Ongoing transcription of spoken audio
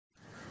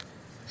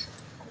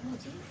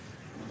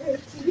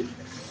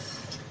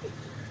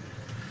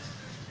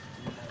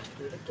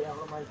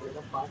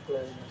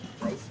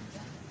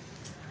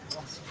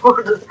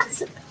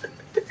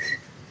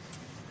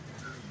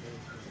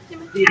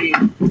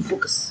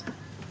Focus.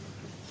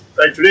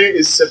 Right, today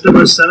is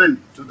September 7,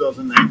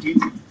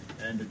 2019,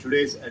 and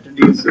today's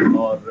attendees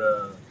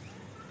are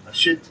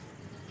Skit,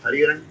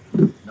 Hariharan,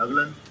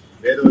 Nagalan,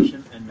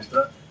 Vedavashan, and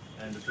Mitra.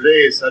 And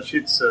today is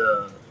Harshit's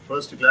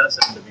first class,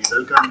 and we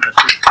welcome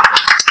Harshit to the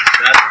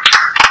class.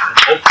 And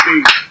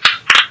hopefully,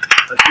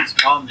 Harshit's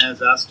mom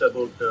has asked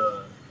about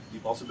the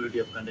possibility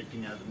of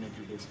conducting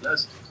alternative days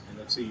class. And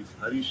let's see if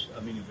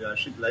if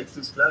Harshit likes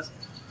this class,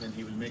 then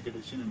he will make a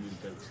decision and we will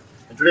tell.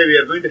 And today we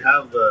are going to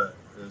have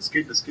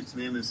Skit. The Skit's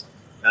name is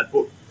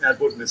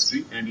Airport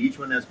Mystery, and each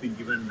one has been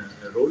given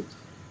a role.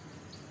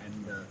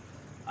 And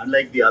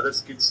unlike the other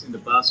skits in the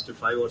past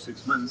 5 or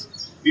 6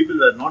 months, people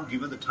were not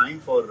given the time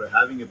for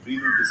having a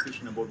prelude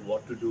discussion about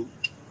what to do.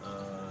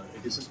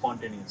 It is a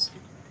spontaneous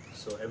skit.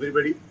 So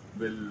everybody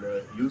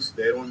will use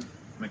their own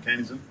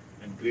mechanism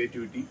and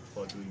creativity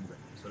for doing that.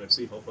 So let's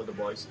see how far the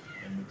boys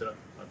and Mitra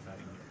are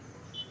faring.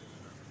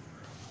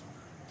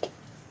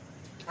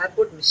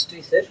 Airport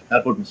mystery, sir.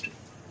 Airport mystery.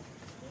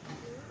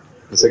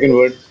 The second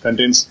word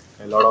contains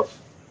a lot of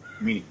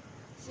meaning.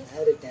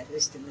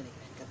 Terrorist.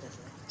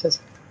 Yes.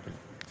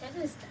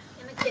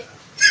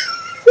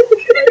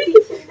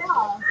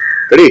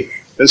 Ready?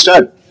 Let's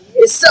start.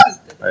 Yes, sir.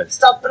 Right.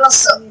 Stop,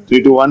 sir.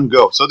 3, 2, 1,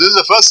 go. So this is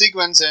the first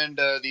sequence, and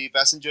the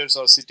passengers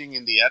are sitting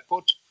in the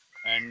airport,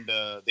 and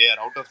they are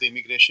out of the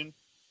immigration,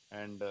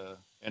 and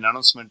an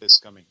announcement is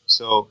coming.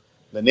 So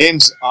the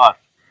names are: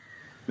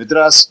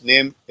 Mitra's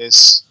name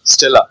is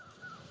Stella.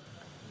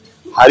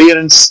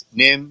 Hariharan's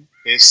name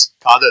is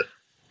Kader.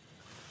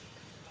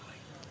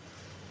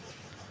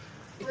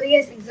 Oh,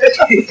 yes,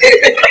 exactly.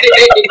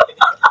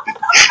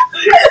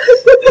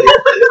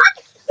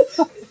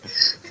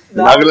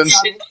 Nagalan's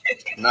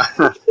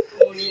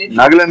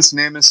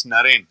name is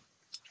Naren.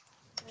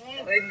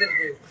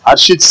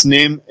 Harshit's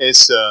name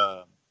is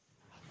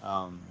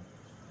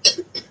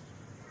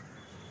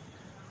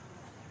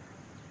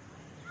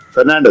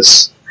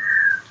Fernandez.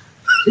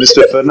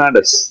 Mr.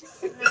 Fernandez.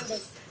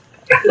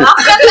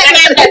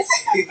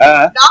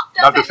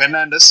 Dr.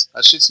 Fernandez.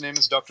 Harshit's name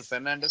is Dr.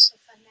 Fernandez.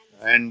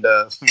 And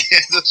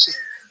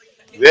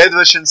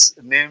Vedavashan's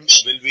name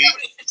will be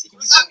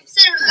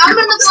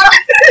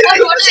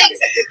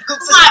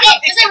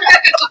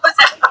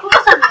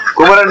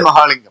Kumaran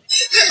Mahalingam.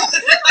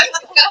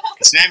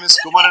 His name is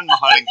Kumaran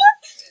Mahalingam.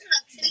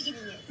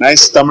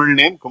 Nice Tamil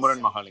name, Kumaran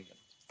Mahalingam.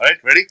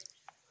 Alright, ready?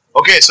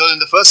 Okay, so in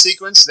the first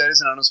sequence, there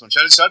is an announcement.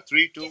 Shall we start?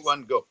 3, 2,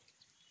 1, go.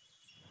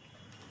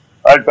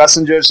 Alright,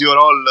 passengers, you are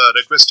all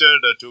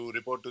requested to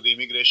report to the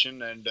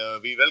immigration, and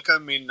we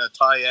welcome in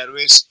Thai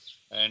Airways,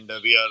 and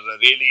we are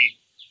really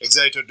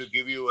excited to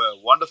give you a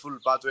wonderful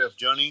pathway of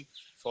journey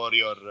for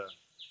your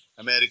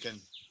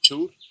American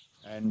tour.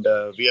 And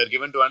we are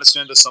given to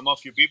understand that some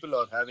of you people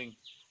are having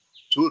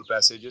tour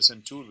passages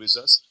and tour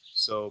visas.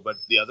 So, but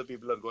the other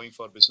people are going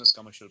for business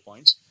commercial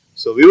points.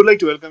 So we would like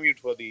to welcome you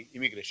for the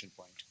immigration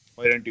point.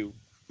 Why don't you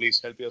please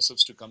help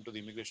yourselves to come to the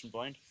immigration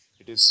point?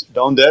 It is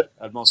down there,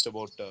 almost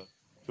about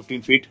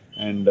 15 feet,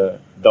 and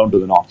down to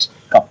the north.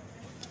 Come.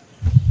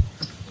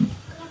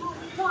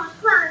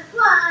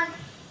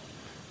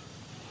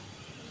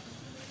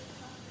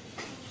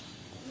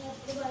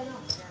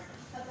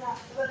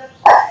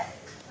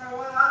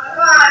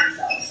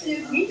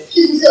 Excuse me,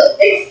 sir.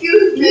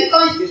 Excuse me.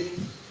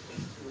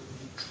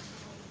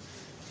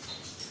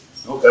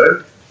 No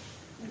current?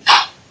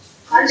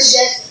 I'll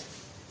just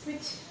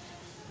switch.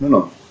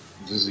 No.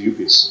 This is the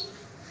UPS.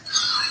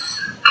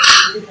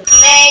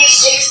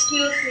 Next,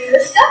 excuse me,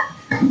 mister.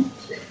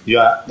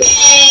 Yeah,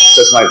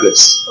 that's my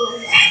place.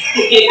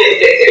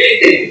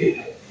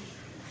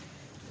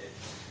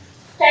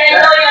 Can I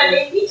know your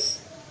name, please?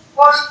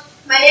 What?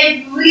 My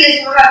name is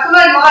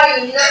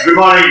Mahalingam. Good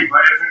morning,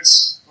 my dear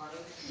friends.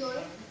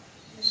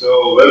 So,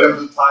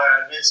 welcome to Thai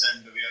Airways,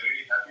 and we are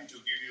really happy to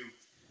give you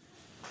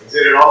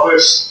excited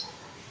offers.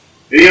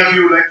 Any of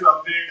you would like to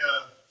upgrade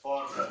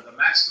for the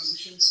max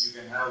positions? You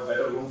can have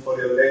better room for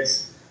your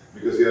legs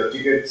because your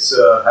tickets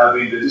have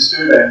been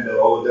registered, and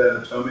over there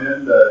in the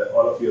terminal,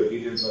 all of your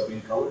details have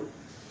been covered.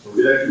 So, would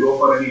you like to go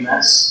for any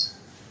max?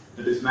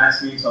 That is,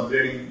 max means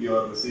upgrading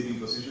your seating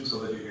position so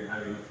that you can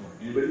have enough room.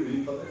 Anybody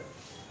willing for that?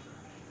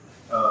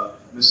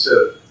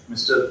 Mr.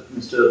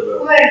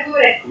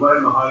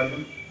 Kumaran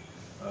Mahalingam,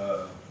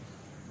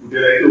 would you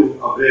like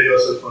to upgrade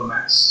yourself for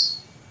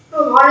max? No,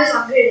 what is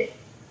upgraded?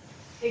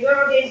 I don't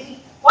know anything.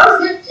 What is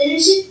that?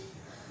 Television?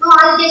 No, I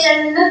didn't get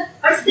channel.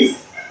 What's this?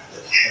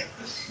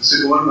 Mr.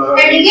 Kumaran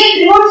Mahalingam. And again,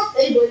 remote.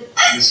 Very good.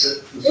 Mr.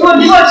 Remote.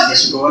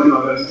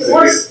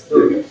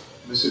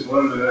 Mr.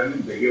 Kumaran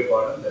Mahalingam, beg your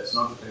pardon, that's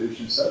not a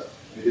television, sir.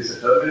 It is a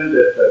terminal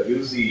that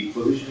gives the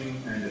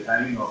positioning and the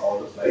timing of all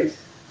the flights.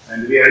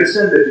 And we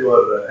understand that you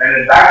are,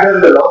 and back there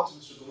in the lounge,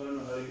 Mr. Kumaran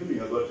Mahalingam, you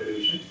have got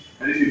television.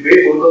 And if you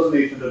pay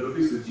 4,800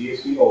 rupees with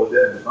GST over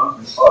there in the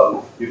conference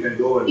hall, you can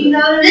go and. In the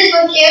list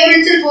for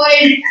cable to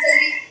 480.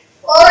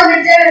 over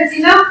midterm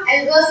and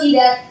I'll go see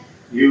that.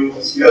 You have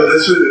this with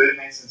a very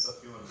nice sense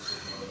of humor.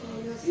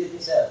 Excuse me,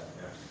 sir.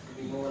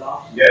 Can we move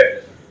along? Yeah,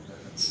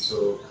 definitely.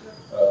 So,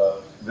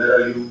 where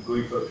are you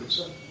going for a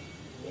picture?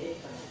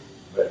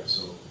 Right.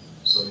 So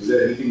is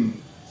there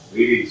anything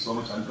really so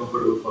much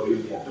uncomfortable for you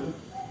in the afternoon?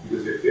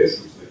 Because your face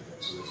looks like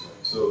that. So that's why.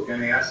 So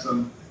can I ask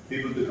some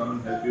people to come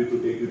and help you to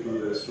take you to the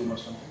restroom or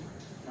something?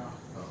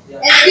 No.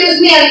 Excuse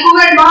me, I'm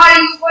Kumar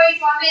Mahar. You going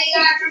to America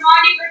after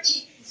morning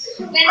party.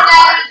 When I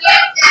will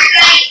get there,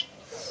 right?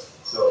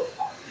 So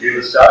we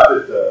will start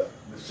with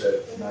Mr.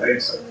 Narayan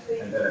sir,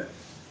 and then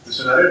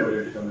Mr. Narayan, we're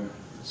going to come in with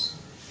this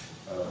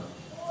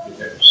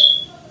detectives.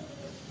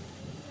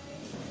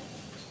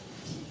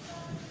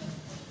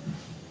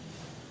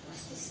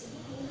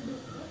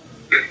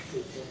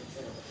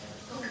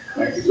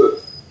 Thank you, sir.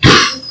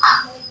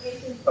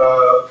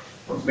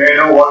 May I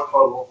know what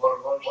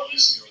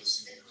is your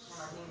listening? I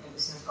think the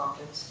business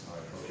conference.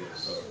 Okay,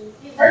 so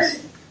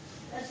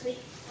That's me.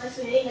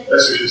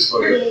 best wishes for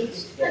you.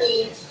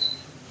 Yes.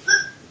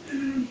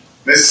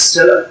 Miss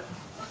Stella,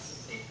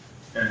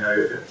 and how are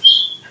your papers?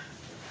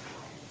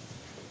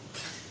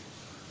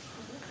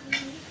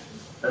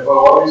 And for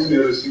what reason you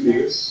are listening to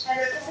this? I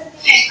represent the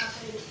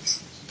company.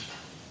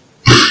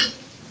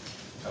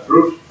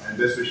 Approved, and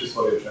best wishes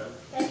for your child.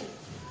 Thank you.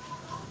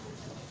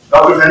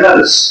 Dr.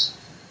 Fernandez.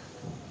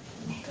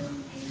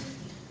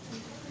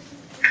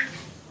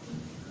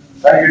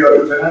 Thank you,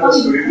 Dr. Fernandez.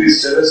 Could you please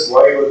tell us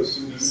why you are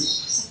listening to this?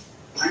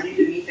 I need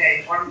to meet an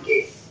important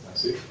case.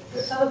 That's it.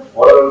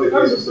 What are the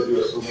cases that you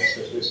are so much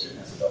specialist in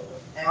as a doctor?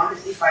 I want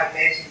to see 5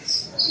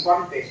 patients,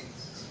 important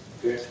patients.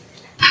 Okay.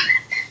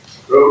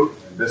 Approved,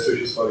 and best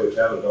wishes for your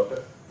child,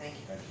 doctor. Thank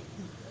you. Thank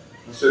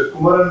you. Mr.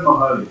 Kumaran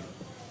Mahali.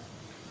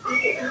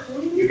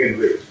 You can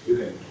wait.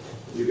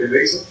 You can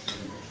wait, sir.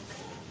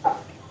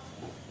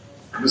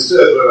 Mr.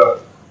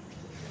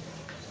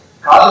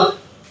 Khalid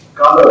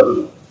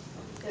Abdullah.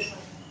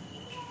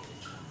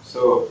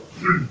 So,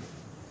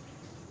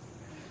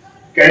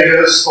 can you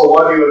tell us for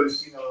what you are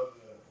listening our?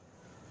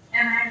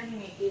 I'm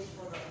handling a case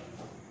for.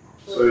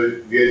 So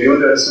we are given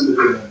the lesson that you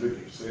are an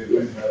advocate. So you're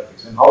going to have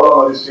it. And how long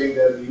are you staying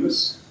there in the US?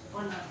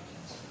 1 hour.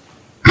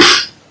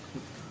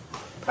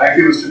 Thank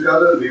you, Mr.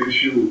 Kadir. We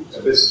wish you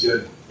a best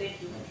journey.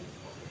 Thank you.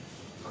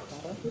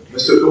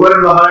 Mr.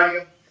 Kumaran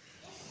Mahali,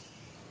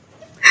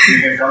 you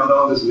can come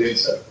down this lane,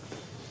 sir.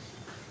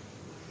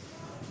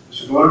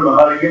 Mr. Kumaran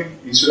Mahali,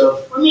 instead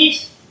of 1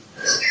 minute.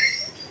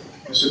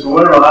 Mr.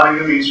 Kumar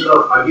Mahalingam, instead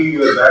of hugging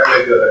your bag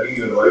like you're hugging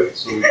your wife,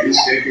 so please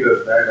take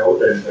your bag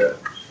out and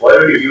why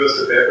don't you give us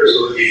the paper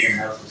so that we can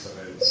have some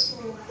surveillance.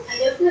 I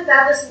left my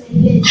papers in the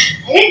village.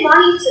 I did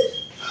morning itself.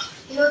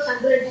 It's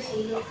Chandra to say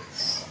no.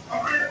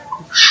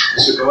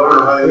 Mr. Kumar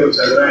Mahalingam,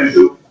 Chandra and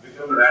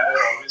Vikram Radar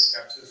always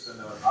captures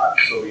in our heart,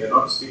 so we are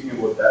not speaking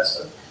about that,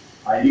 sir.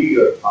 I need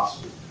your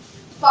passport.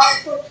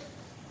 Passport.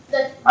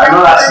 I'm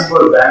not asking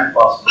for a bank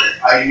passport.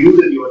 I knew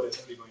that you were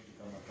definitely going to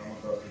come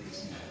across with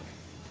this.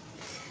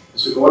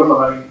 Mr. Kumar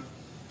Mahalingam.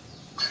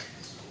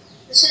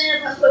 The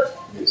passport.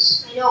 Yes.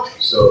 I know.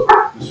 So,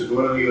 Mr.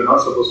 Kumar, you are not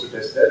supposed to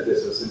test that.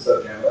 There's a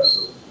sensor camera, so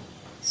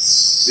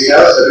we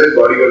have a separate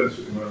bodyguard,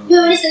 Mr. Kumar. You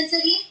have any sensor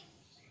here?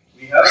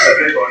 We have a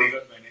separate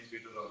bodyguard. My name is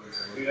Peter Roberts.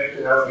 Would you like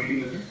to have a meeting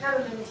with me? No.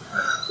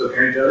 So,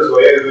 can you tell us why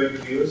are you going to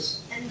the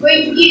US? I'm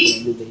going to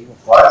eat.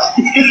 What?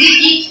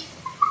 Eat.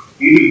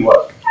 Eating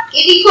what?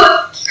 Eating food.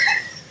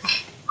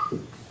 Okay.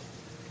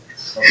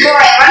 So I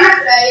won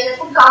in a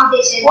food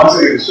competition. Once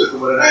again, Mr.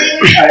 Kumar, I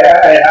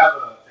have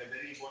a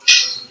very important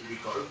person to be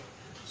called.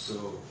 So,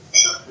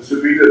 Mr.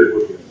 Peter,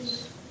 report here.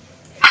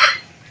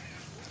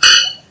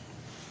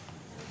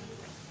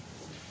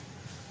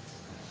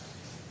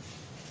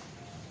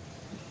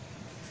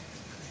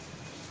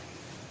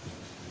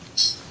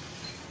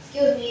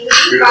 Excuse me.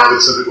 Peter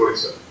Robertson reporting,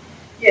 sir.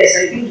 Yes,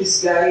 I think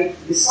this guy,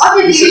 What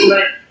did Mr. you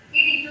Kumar,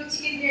 eating 2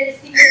 chicken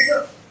breasts? So.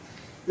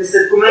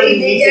 Mr. Kumar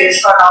needs a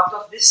spot out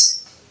of this.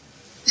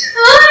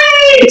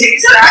 Hi! Check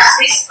his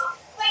plastics. Oh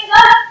my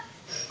god!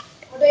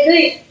 What are you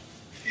doing?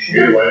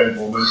 Very violent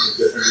moment is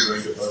definitely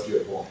going to hurt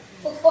your bone.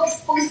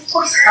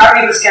 Focus. How do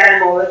you scan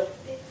him over?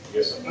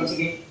 Yes, sir. Once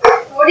again.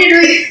 What are you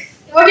doing?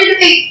 What are you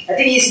doing? I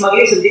think he's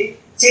smuggling something.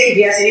 Check if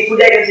he has any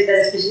food items with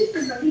us,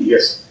 especially.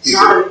 Yes. It's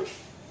not a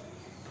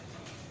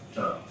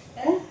Turn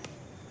around.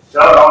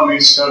 Turn around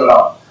means turn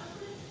around.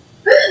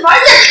 What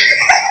is it?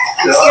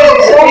 It's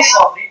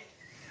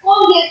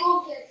Come here.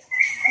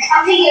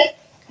 Come here.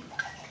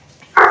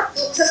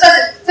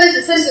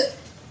 Sir.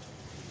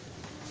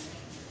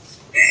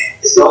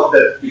 Stop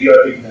that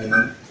idiotic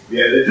movement. We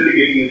are literally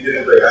getting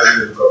irritated by having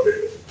this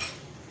cooperative.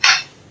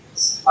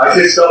 I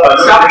said stop.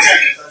 I'm not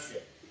getting a massage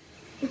here.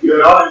 You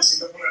are all in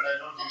Singapore and I'm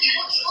not giving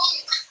you a massage.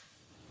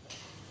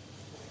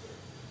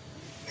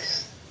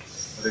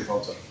 I think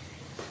form, sir.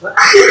 What? I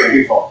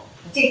think form.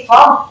 Take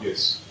form.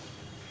 Yes.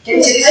 Can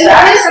you see this Are you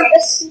bag? some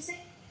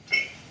inside?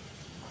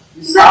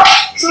 Stop.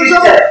 Excuse me,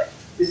 sir.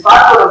 This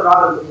passport of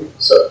problem.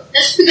 Sir,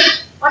 Let's begin.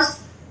 What's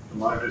the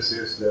monitor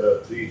says there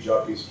are 3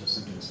 jockeys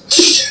present in this.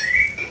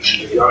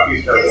 And the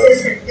jockeys have got.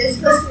 this?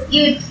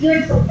 Give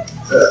it.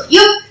 Sir,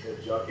 You. the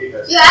jockey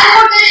has. You have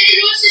got the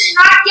rules is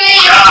not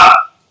carry. Yeah.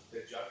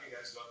 The jockey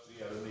has got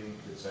 3 aluminum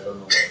clips. I don't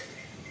know why.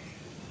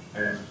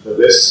 And the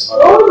vests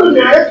are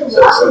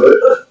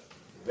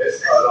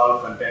all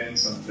containing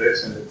some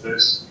threads, and the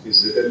threads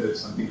is written with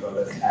something called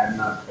as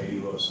Anna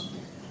Kail or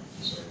something.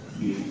 So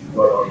he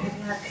got all.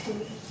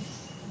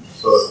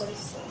 So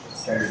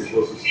can you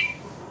dispose this?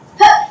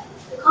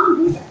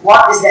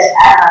 What is that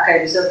Anna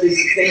Kail? So please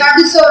explain. That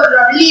is so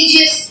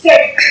religious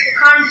thread. You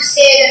can't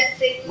say that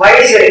thing. Why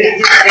is your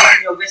religious thread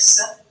in your vest,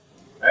 sir?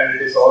 And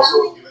it is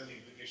also given the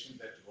implication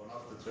that one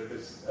of the thread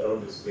is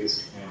around his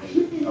waist.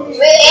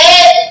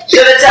 Wait.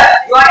 Sure, sir.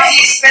 You want to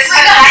see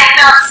specific right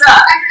now, sir?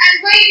 I'm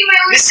going to my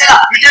own. Listen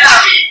up. Listen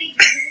up.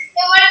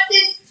 Hey, what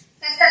is this?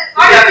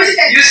 What is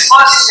this? Use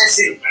consciousness.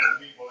 You better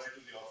be polite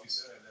to the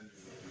officer and then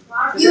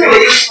You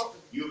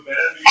you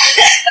better be polite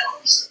to the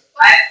officer.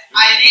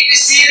 I need to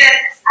see that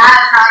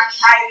Anna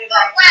Kail.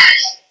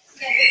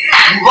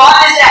 What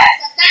is that?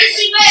 That is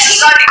my.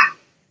 Sorry.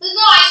 No,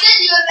 I said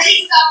you are very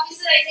good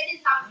officer. I said in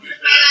some You my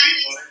better be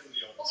language. polite to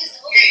the Okay, officer.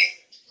 sir. Okay.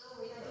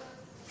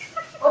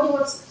 What do you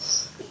want?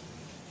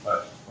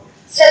 Right.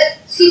 Sir,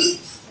 see.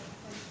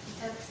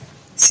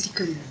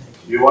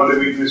 You want to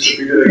meet Mr.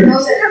 Peter again? No,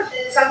 sir.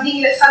 Something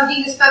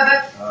is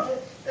bad.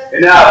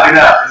 Enough.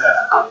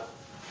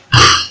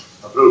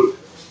 Approved.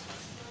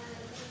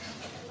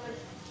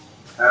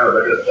 Have a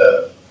better third.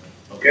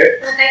 Okay?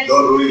 Thank you.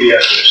 Don't ruin the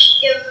actors.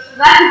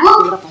 Where to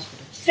go?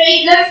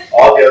 Straight left.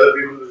 All the other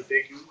people will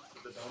take you to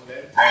the down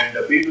there, and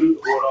the people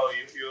who are all,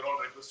 you're all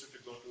requested to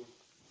go to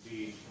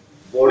the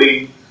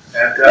boarding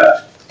aircraft,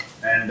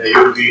 and you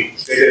will be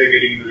straight away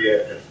getting into the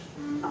aircraft.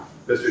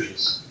 Best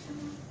wishes.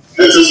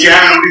 That's a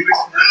scam. Nobody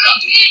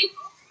please.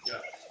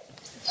 Yeah.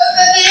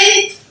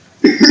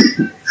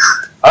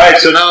 Alright,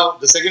 so now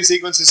the second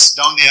sequence is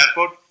down the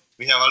airport.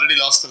 We have already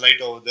lost the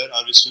light over there.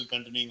 Are we still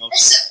continuing outside?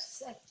 Yes,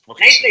 sir.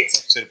 Okay. Nice light,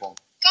 sir. Sir, Pong.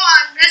 Come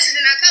on,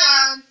 President, come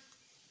on.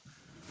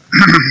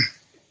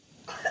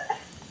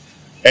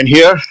 And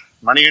here,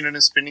 Manikandan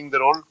is spinning the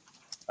role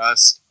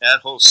as air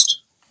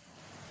host.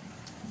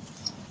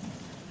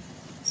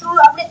 So,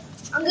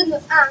 I'm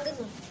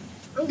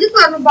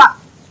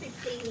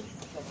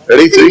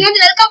Ready, 3?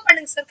 welcome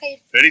பண்ணுங்க sir guy.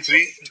 Ready,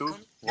 3, 2,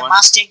 1.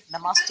 Namaste.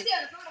 Namaste.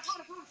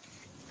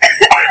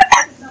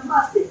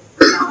 Namaste.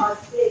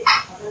 Namaste.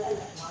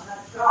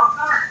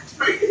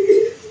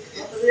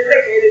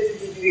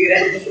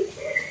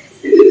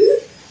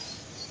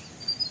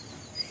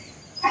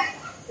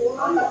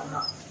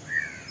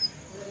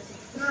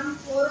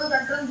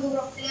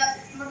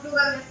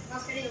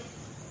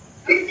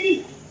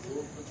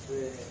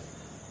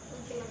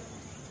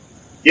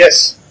 Yes.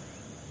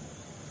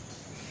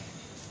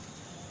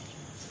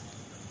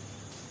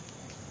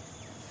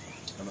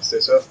 Namaste,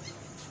 sir.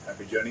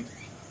 Happy journey.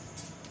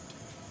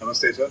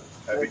 Namaste, sir.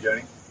 Happy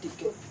journey.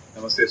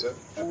 Namaste, sir.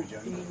 Happy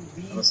journey.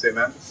 Namaste,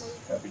 ma'am.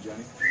 Happy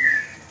journey.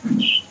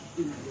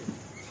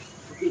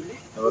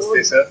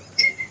 Namaste, sir.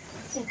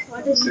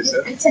 Namaste,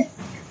 sir.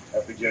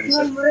 Happy journey,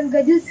 sir.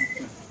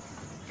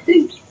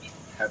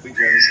 Happy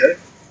journey, sir.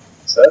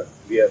 Sir,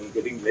 we are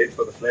getting late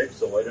for the flight,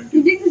 so why don't you...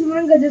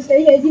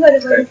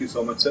 Thank you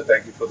so much, sir.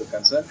 Thank you for the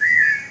concern.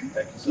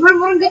 Thank you, sir.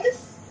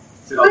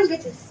 Sit down,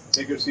 sir.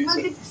 Take your seat,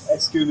 sir.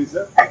 Excuse me,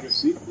 sir. Take your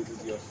seat. This is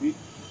your seat.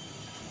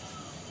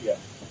 Yeah.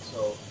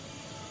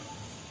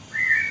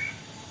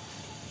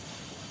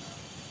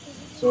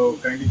 So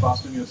kindly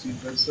fasten your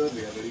seatbelt, sir.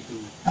 We are ready to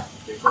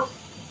take off.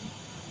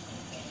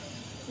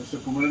 Mr.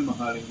 Kumaran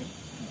Mahalingam,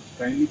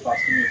 kindly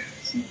fasten your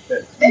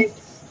seatbelt.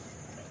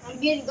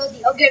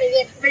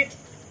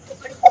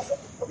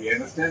 We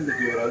understand that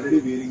you are already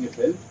wearing a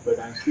belt, but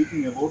I am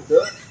speaking about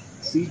the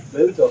seat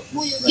belt of this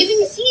flight.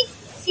 Giving a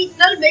seat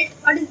belt.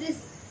 What is this?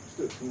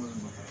 Mr. Kumaran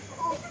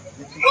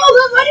Mahalingam. Oh,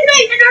 what are you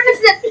doing? I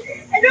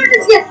don't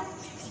understand.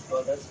 So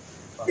that's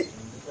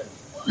fastening the belt.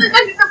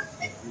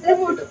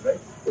 Remote. Get it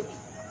right?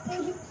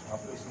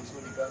 आपको सुसु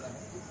निकालना है.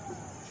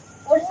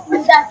 What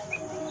is that?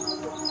 Would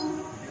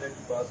you like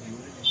to pass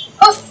urine?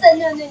 Oh, sir,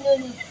 no. No,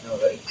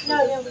 right? No.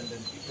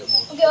 Then keep your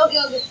mouth.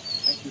 Okay.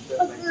 Thank you, sir.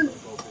 Thanks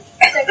for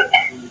cooperation.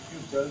 Well, if you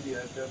tell the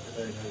aircraft that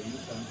I have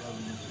used somehow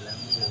in this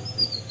language, I will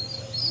take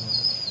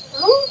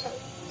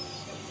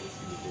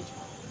it.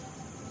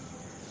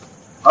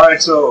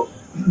 Alright, so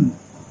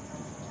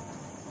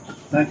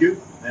thank you.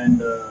 And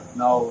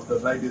now the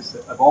flight is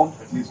abound,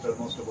 at least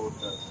almost about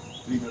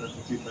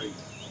 355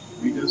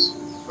 meters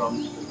from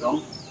the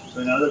ground. So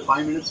in another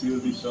 5 minutes, you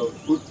will be served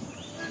food,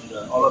 and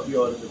all of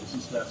you are in the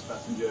business class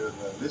passenger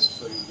list,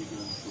 so you will be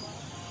given food.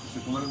 Mr.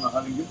 Kumaran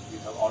Mahalingam, you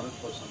have ordered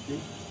for something,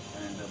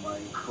 and my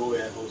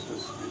co-air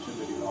hostess mentioned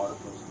that you will order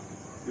for something.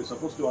 You are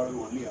supposed to order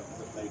only after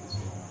the flight is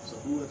taken. So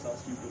who has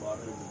asked you to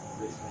order in the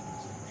restaurant?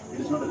 It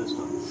is not a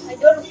restaurant. I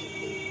don't know.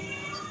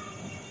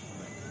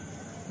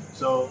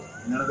 So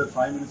in another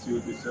 5 minutes, you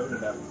will be served,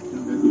 and after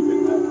till then you can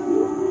have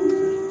your own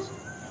conversations.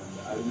 And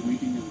I will be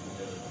meeting you with the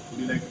driver. Would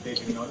you like to take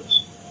any orders?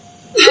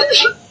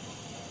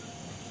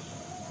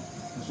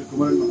 Mr.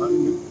 Kumaran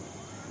Mahalingam,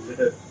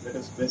 let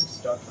us best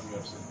start from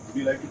your side. Would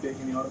you like to take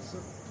any orders,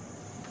 sir?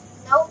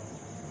 No.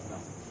 No.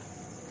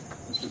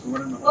 Mr.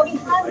 Kumaran What do you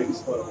Maharashtra, have? the flight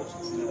is for about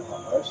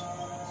 16.5 hours.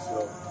 So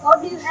What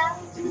do you have?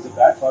 it is a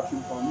bad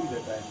fortune for me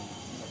that I'm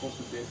supposed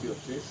to face your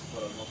face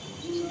for almost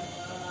 16.5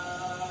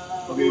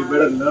 hours. Okay, you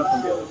better learn from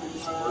the other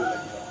people. What do you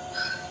like to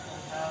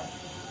have?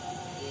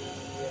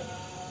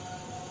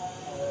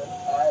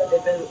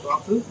 Red velvet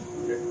waffle,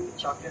 Okay.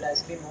 chocolate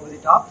ice cream over the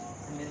top,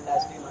 and vanilla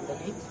ice cream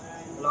underneath,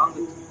 along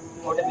with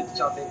coated with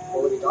chocolate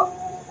over the top,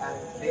 and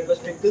rainbow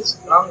sprinkles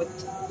along with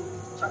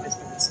chocolate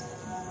sprinkles.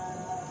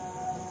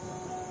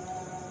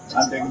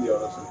 I'm taking the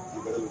order, sir.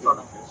 You better look at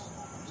my face.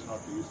 It's not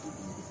to use to do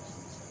this.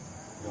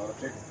 The order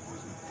take.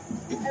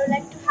 I would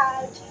like to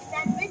have cheese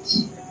sandwich.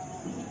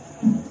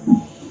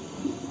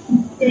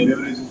 Any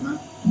beverages, ma'am?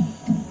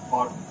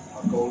 Hot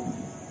or cold?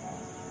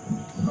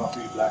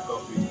 Coffee, black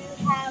coffee. We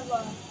have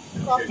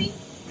coffee,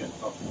 Yeah,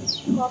 coffee.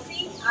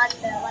 coffee,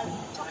 and one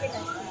chocolate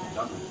ice cream.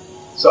 Done.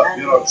 So,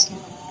 And you're all. excuse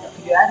me,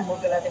 could you add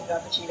mocha latte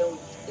frappuccino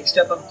with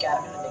extra pump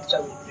caramel and extra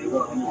whipped You cream?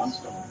 got only one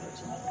stomach, right,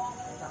 sir?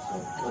 So,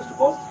 first of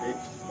all,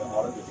 take the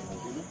order that you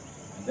have given,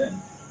 and then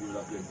you will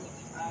upgrade the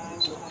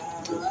order. So,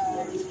 because you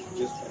are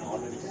just an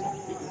ordinary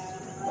ticket.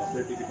 The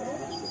upgrade ticket is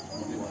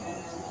only 1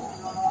 hour.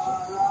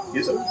 So,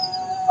 yes, sir.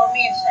 For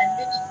me, a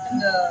sandwich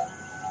and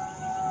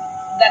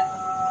black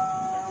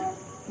coffee.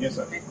 Yes,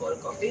 sir. And cold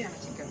coffee and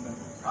chicken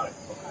burger. Alright,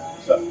 okay.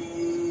 Sir.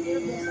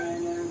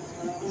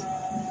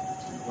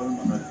 Varun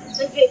Maharaj.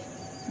 Wait,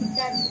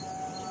 that's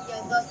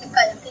your dosa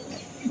kal.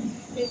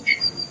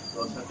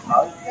 Dosa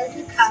khal.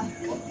 Dosa kal.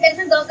 There's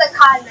a dosa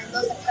kal, man.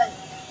 Dosa kal.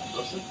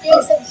 Dosa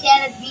There's khal. some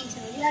carrot beans.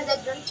 You have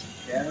that one?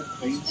 Carrot,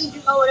 beans.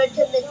 Over it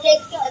till the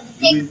take.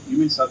 You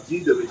mean sabji,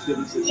 the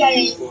vegetables that Yeah, you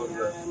yeah, use yeah. for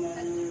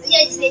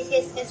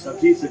Yes.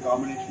 sabji is a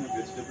combination of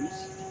vegetables.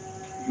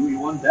 You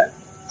want that?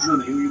 No,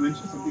 you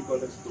mentioned something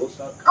called as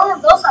dosa. Oh,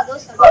 dosa.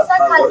 Dosa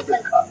What is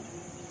it? kal.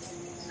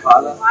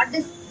 Kala. What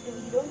is? You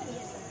don't know.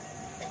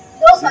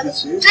 Dosa. Did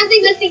you say?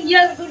 Nothing. You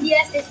have good.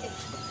 Yes.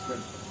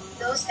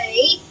 Dosa.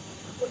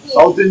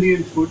 South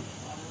Indian food.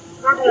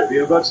 Not a lot. We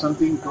have got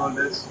something called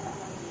as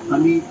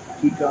honey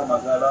tikka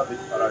masala with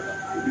paratha.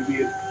 Would you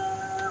be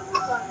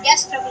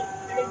Gas trouble.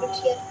 Little bit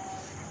here.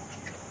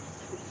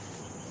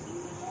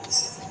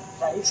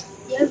 Right?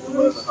 You have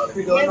noodles.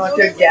 We don't want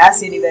your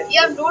gas anywhere.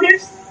 You have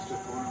noodles.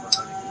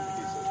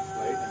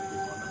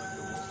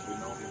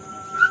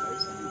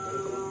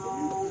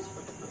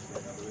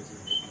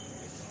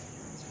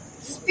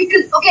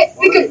 Pickle. Okay,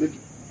 pickle.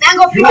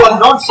 Mango You pickle. are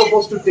not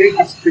supposed to take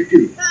this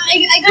pickle.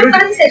 I got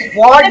permission.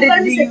 What I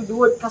got did you permission.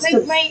 do at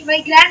customs?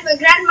 My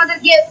grandmother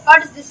gave.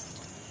 What is this?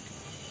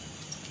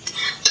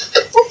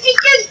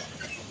 Pickle.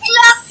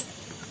 Glass.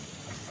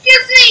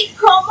 Excuse me.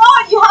 Come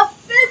on, you have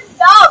spilled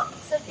down.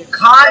 You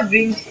can't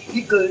bring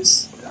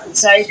pickles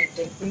inside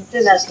an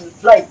international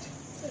flight.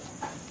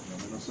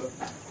 No, sir.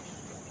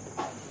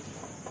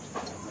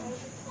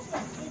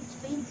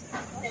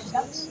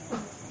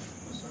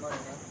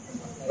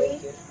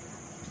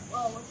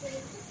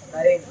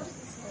 Naren,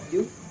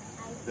 you?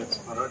 That's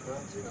paratha,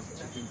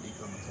 chicken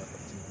tikka masala.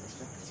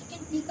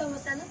 Chicken tikka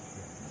masala.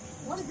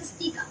 What is this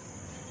tikka?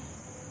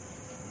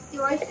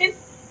 Your wife name?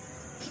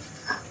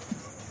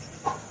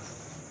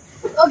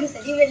 Okay,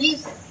 sir. He will leave,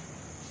 sir.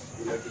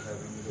 You like to have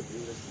any of the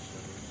previous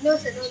dish? No,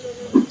 sir. No.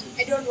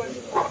 I don't want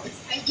to.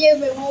 I gave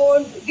my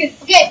own.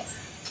 Okay.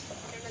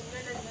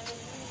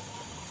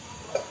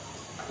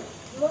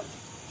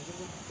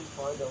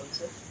 Fall down,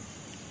 sir.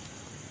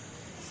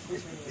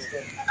 Excuse me,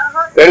 mister.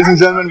 Ladies and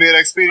gentlemen, we are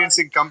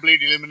experiencing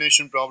complete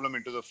illumination problem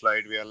into the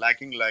flight. We are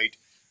lacking light,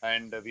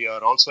 and we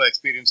are also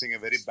experiencing a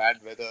very bad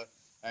weather.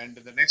 And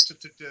in the next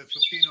 15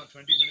 or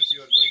 20 minutes,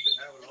 you are going to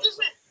have lots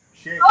of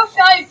shade.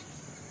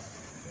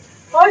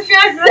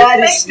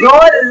 There is no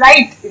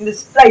light in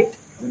this flight.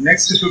 The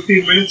next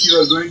 15 minutes, you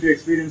are going to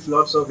experience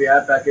lots of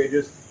air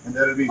packages, and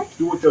there will be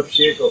too much of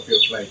shake of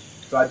your flight.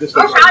 So adjust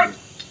accordingly.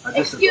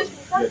 Excuse me,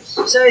 sir.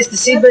 Yes. So is the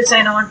seatbelt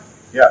sign on?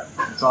 Yeah,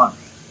 it's on.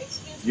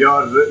 Excuse me.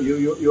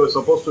 You are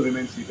supposed to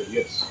remain seated.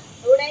 Yes.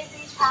 Would I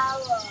please have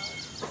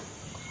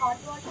hot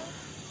water?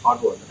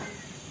 Hot water.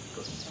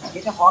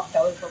 Get a hot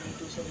towel for me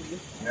too, sir, will you?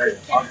 Yeah.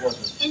 Hot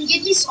water. Can you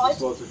get me salt?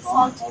 This was a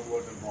common Salt. hot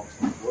water box.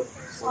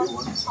 What do you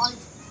want? Salt.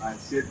 I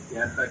said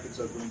air packets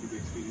are going to be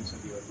experienced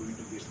and you are going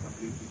to get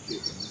completely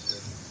shaken.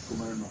 Mr.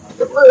 Kumar and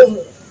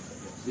Maharaj.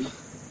 See?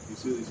 You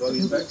see these all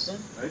impacts,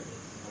 right?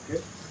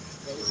 Okay.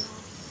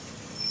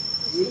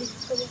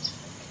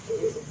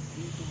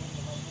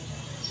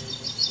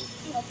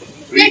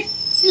 3,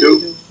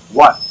 2,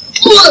 1.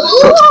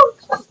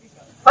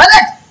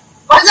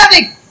 What's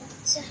happening?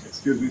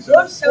 Excuse me, sir.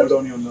 Don't shout. Hold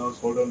on your nerves,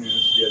 hold on your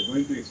nerves. We are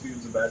going to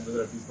experience a bad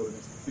weather at least for the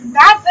next 15 minutes.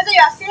 Bad weather,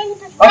 you are saying it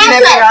is Okay,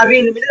 bad weather. are we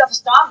in the middle of a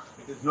storm?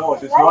 It is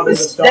not in the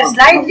storm. There's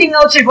lightning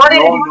outside. What is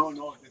it?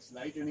 No. It's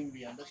lightning.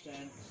 We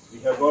understand. We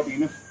have got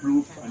enough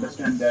proof.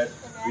 Understand that.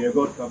 We have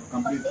got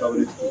complete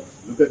coverage too.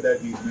 Look at that.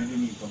 He's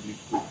maintaining complete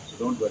proof. So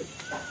don't worry.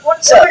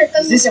 What Sir, weather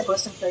is this your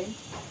first time flying?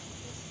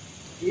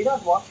 Do you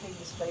not what like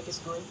this flight is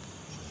going?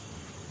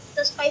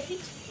 Just 5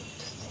 feet?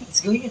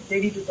 It's going at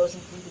 32,000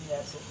 feet in the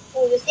air, sir.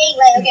 Oh, you're saying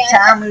like, okay.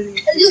 Tamil,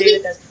 you say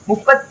it as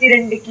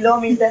 32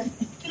 kilometers.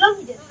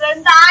 kilometers.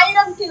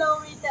 2000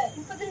 kilometers.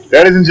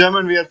 Ladies and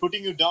gentlemen, we are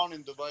putting you down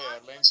in Dubai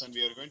Airlines and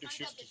we are going to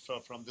shift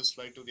from this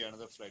flight to the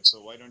another flight.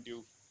 So why don't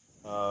you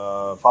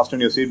fasten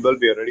your seatbelt?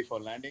 We are ready for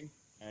landing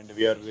and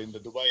we are in the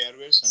Dubai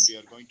Airways and we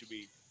are going to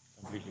be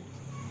completely.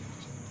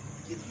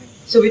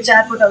 So which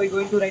airport are we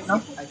going to right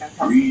now? I can't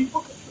tell. Thank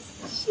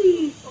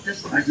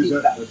you,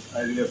 sir.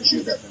 I really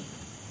appreciate that.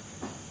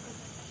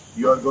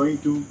 You are going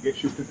to get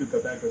shifted to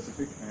Qatar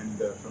Pacific and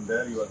from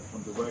there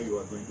from Dubai you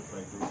are going to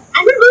fly to.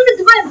 I'm not going to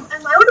Dubai. I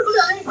want to go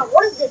to America.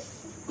 What is this?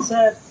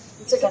 Sir,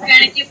 it's a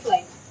Connective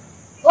flight.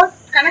 What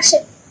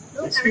connection? No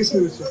Excuse me,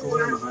 connection. Mr.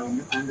 Kumar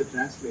Mahalingam. I am the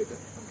translator.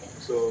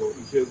 So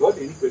if you have got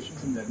any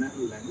questions in the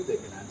national language, I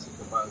can answer.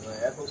 The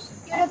air host.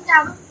 You know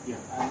Tamil?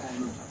 Yeah, I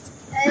know.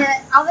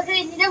 அவர்கள்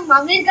என்னிடம்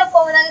America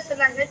போவதாக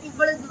சொன்னார்கள்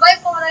இப்பொழுது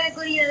Dubai போவதாக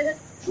கூறுகிறார்கள்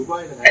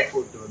துபாயில்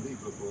airport வந்து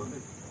இப்போ வந்து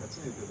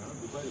பிரச்சனை இருக்கிறதுனால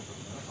துபாயில்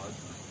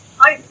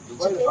பண்ணாங்க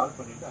துபாயில் கால்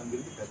பண்ணிட்டு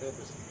அங்கிருந்து கத்தார்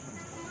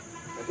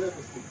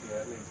பெசிபிக்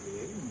ஏர்லைன்ஸ்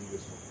ஏறி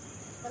யூஎஸ்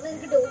அதெல்லாம்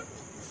இருக்கட்டும்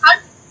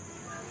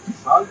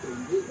சால்ட்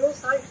வந்து no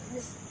salt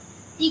miss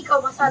tikka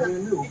masala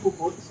வந்து உப்பு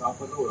போட்டு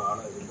சாப்பிடுற ஒரு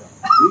ஆளா இருந்தா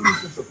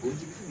வீக்னஸை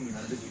புரிஞ்சுக்கிட்டு நீங்க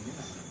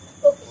நடந்துட்டீங்கன்னா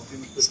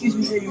Excuse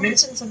me, sir. You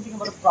mentioned something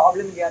about a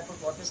problem in the airport.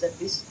 What is that,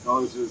 please? No,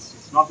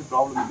 it's not the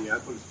problem in the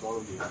airport. It's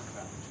problem in the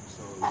aircraft.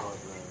 So your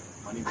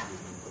money will be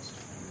first.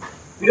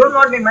 We don't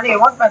want my money. I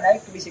want my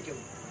life to be secure.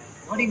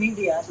 What do you mean,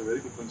 dear? It's a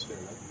very good point, sir.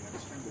 We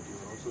understand that you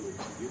are also very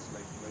serious.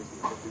 Likewise, the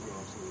other people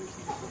are also very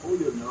serious. So hold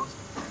your nerves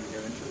and we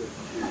have ensured that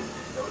you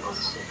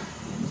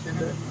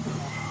develop.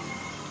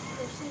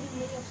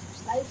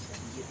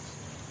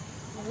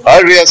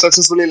 Alright, we have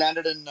successfully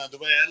landed in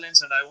Dubai Airlines,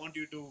 and I want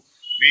you to.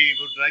 We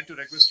would like to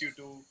request you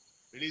to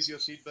release your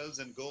seatbelts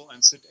and go and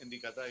sit in the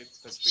Qatar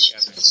Pacific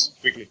Airlines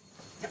quickly.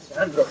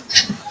 Sir,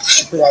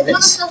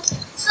 remove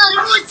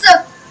sir.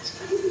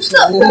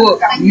 Sir. Oh,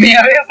 may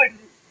I have it?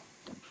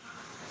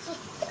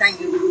 Thank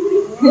you.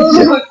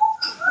 Sir,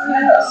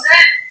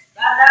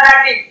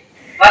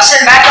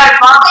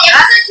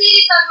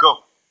 Go.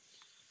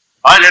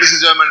 Hi, ladies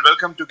and gentlemen,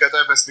 welcome to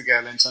Qatar Pacific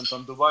Airlines, and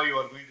from Dubai you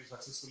are going to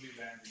successfully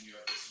land in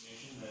your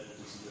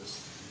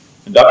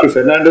destination. Dr.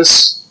 Fernandez,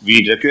 we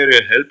require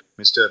your help.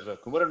 Mr.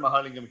 Kumaran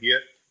Mahalingam here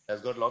has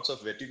got lots of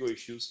vertigo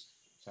issues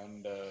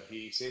and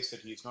he says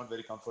that he is not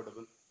very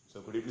comfortable. So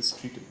could you please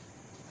treat him?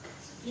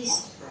 Please.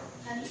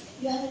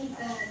 You have any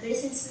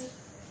medicine, sir?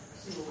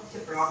 What's the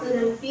Sir, problem?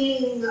 I'm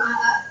feeling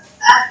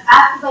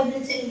after 5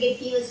 minutes I will get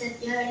fever, sir.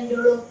 You have any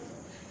dolo?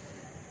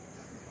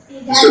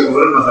 Mr.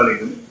 Kumaran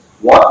Mahalingam,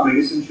 what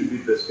medicine should be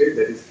prescribed?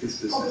 That is his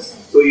business. Okay, sir.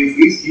 So you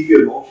please keep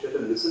your mouth shut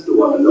and listen to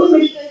what the doctor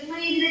says.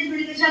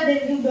 Medical shop, they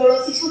will give dolo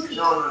 650.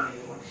 No,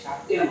 you want to shut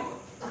them out.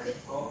 Okay.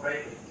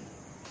 Cooperate.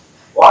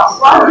 What?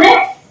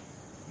 Bread?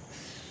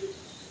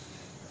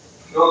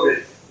 No,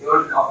 this. You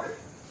want to cooperate.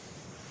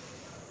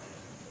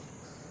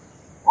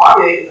 What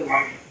do you eat in the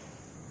morning?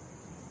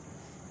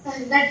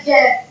 That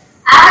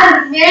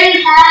male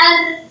hair.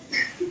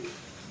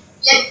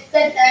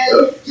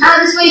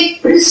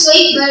 This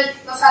way,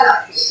 masala.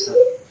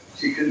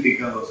 Chicken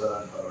tikka masala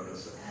and paratha,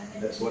 sir.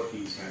 That's what he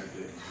is trying to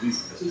do. Please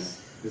understand.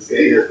 This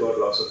guy has got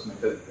lots of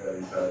mental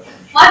interaction.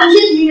 What is it,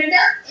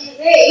 mental?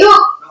 Hey, you! No,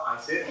 I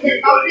said you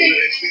are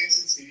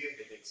experiencing severe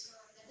headaches.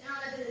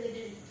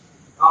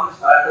 How much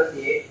paratha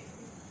you ate?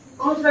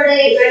 How much for the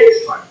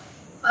Fine.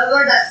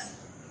 What does?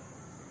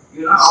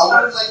 You know how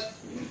much?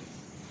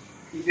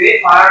 If you eat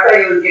paratha,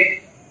 you will get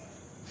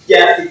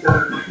gastric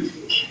trouble.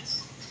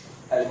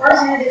 What is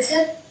it,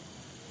 sir?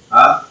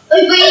 Huh? If I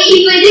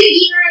drink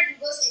ghee, it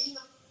goes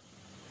anymore.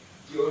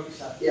 You want to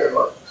shut your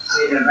mouth. So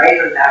you can write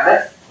on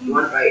tablets. You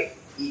want to write,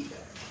 eat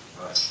that.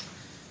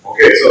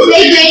 Okay, so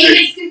Okay,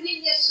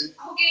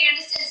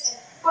 understand, sir.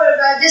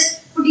 Just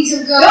putting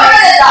some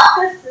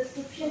doctor's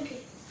prescription.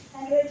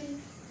 Handwriting.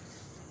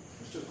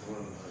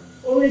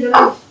 Oh,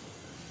 no.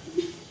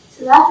 So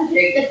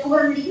that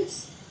cover medicines?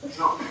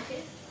 No. Okay.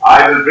 I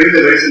will bring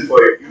the medicine for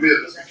you. Give me the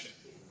prescription.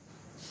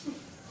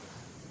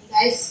 Hey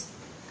guys.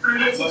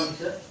 Morning,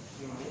 sir.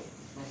 You know,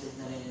 myself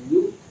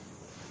Narayan,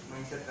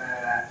 myself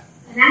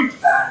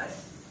Fernandez.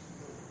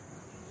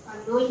 I'm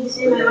knowing this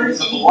name, I want to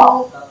say you.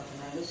 Dr.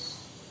 Fernandez.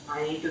 I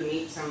need to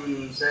meet some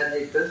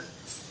surgeons.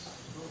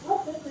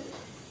 What?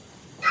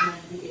 I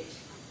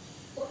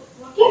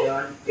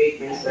want to take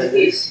many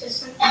surgeries.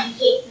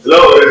 Hello,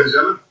 ladies and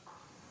gentlemen.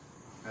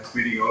 Nice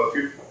meeting all of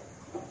you.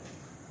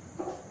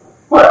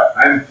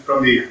 I'm from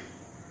the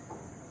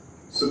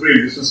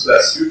Supreme Business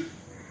Class Suite,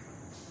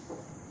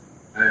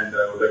 and I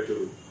would like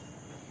to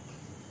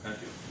thank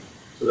you.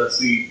 So that's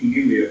the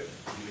Indian way of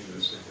giving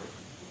respect.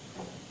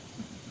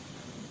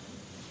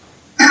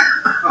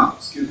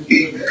 Excuse me.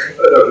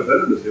 Dr.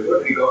 Fernandez, you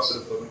got any cough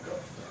syrup for my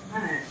cough?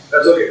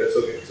 That's okay, it's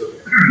okay.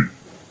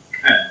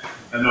 And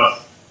I'm not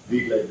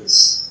weak like this.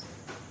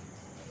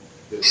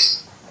 This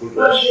good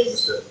rush,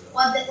 Mr.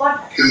 What?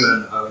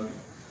 Kumaran Mahalingam.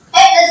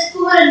 Hey, that's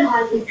Kumaran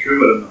Mahalingam.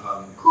 Kumaran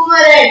Mahalingam.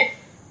 Kumaran.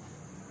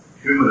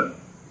 Kumaran.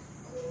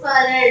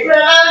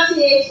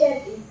 Pronunciation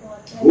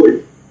important. Boy.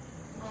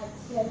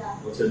 Stella.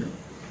 What's your name?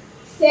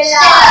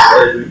 Stella. What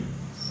are you doing?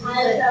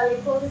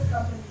 I'm for this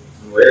company.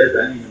 Why are you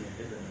banging on your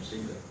head?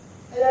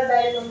 I got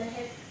diarrhea on my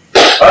head.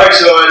 Alright,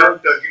 so I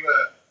don't give a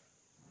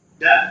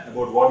damn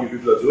about what you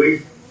people are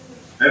doing.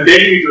 I'm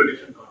taking you to a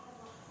different continent.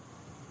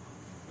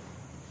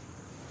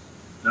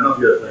 None of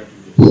you are trying to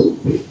do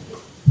this.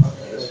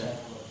 Understand?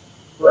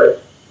 Right?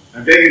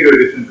 I'm taking you to a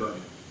different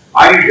continent.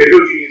 I need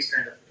heterogeneous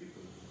kind of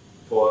people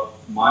for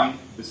my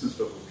business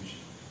proposition.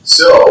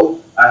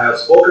 So, I have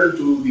spoken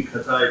to the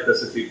Cathay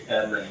Pacific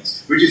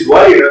Airlines, which is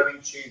why you have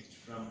been changed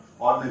from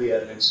ordinary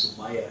airlines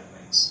to my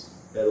airlines.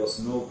 There was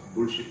no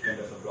bullshit kind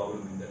of a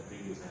problem in that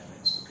previous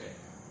airlines, okay?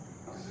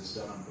 This is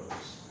done on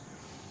purpose.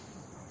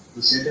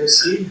 This entire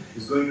screen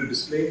is going to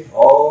display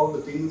all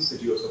the things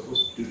that you are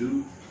supposed to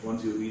do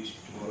once you reach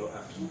tomorrow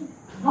afternoon.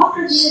 What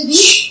did you do?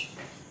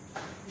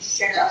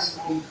 Shut up,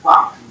 small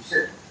fuck. This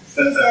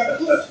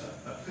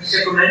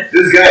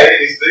guy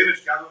is very much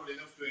capable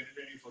enough to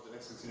entertain you for the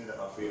next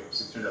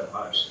 16.5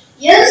 hours.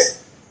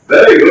 Yes.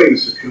 Where are you going,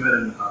 Mr.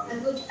 Kumaran? I'm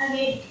going to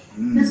America.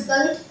 Let's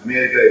call it.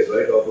 America is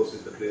right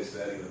opposite the place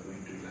where you are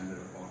going to land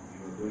upon.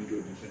 You are going to a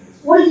different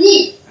distance. What is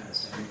it?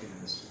 Understand? You can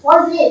understand.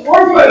 What is it?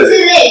 What is it? Say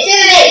the name. Say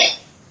the name.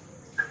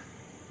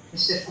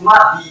 Mr.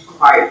 Kumar, be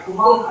quiet.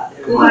 Kumar,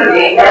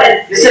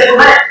 Mr.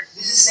 Kumar,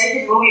 this is like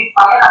a movie.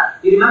 Payana.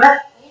 You remember?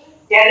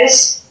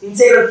 Terrorist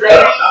inside a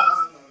flight.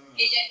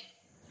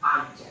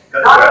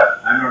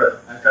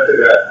 Cut the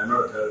guy. I'm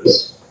not a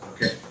terrorist.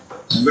 Okay.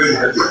 I'm going to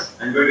help you.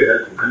 I'm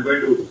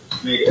going to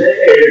make.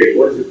 Hey,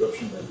 what is your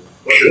profession, by the way?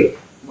 What's your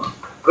profession? Come on.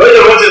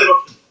 Roger, what's your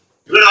profession?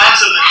 You're going to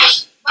answer my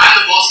question. I'm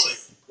the boss, right?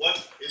 What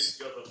is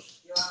your profession?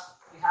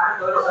 You haven't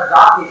told us a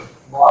job yet,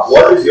 boss.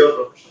 What is your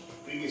profession?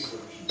 Previous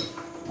profession.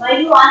 Why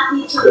do you ask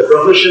me The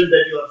profession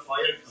that you are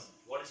fired from.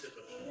 What is your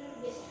profession?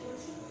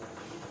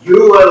 You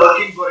are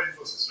working for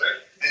Infosys, right?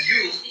 And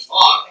you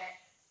are.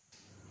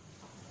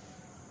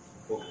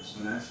 Focus.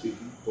 When I'm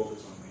speaking,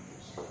 focus on my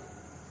case.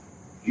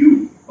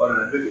 You are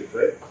an advocate,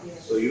 right?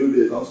 Yes. So you will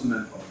be the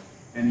councilman for me.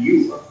 And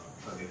you are.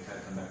 Okay, I'll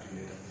come back to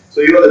you later.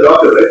 So you are the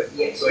doctor, right?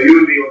 Yes. So you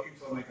will be working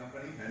for my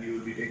company and you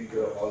will be taking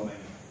care of all my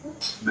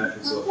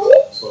matters of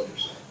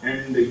soldiers.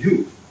 And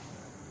you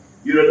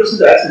represent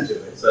the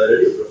Accenture, right? So I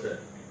read your profile.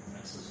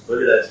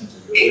 Forget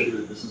Accenture. You're going to be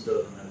the business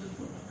development manager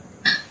for my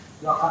company.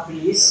 Your company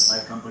is?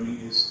 My company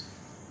is.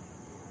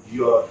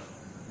 You are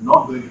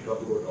not going to talk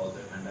about all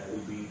that, and I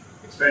will be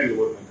explaining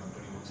about my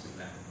company once we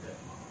land there.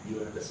 You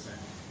understand,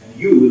 and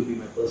you will be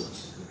my personal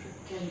secretary.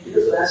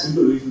 Because of the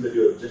simple reason that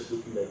you are just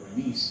looking like my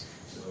niece.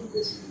 So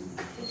basically,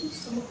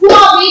 Who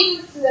are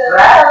we to Where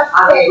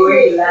are we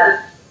going to land?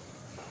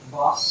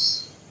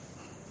 Boss.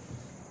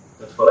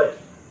 that's polite.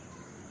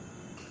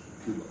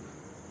 Cuba.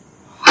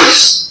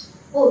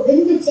 Oh, when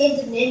did you change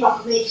the name of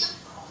the place?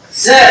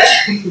 Sir!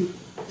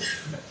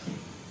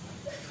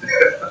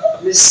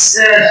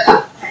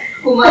 Mr.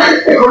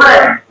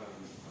 Kumar.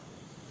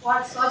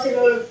 What's your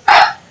role?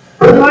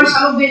 You want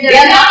some of it?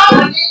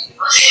 Yeah.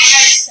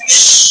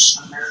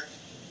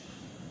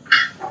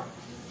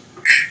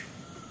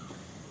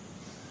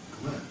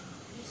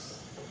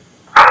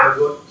 I've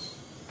got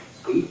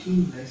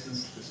 18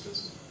 licensed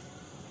pistols.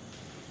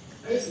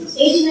 License?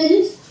 18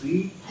 license?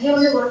 3 I have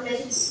only one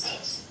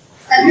license.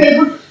 That may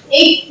put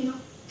 8, no.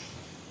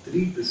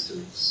 3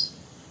 pistols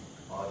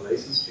are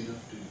licensed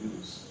enough to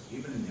use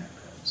even in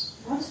aircrafts.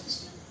 What is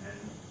this? And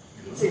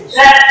you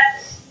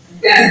That's know.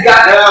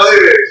 got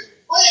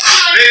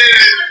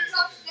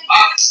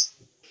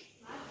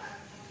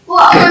Oh,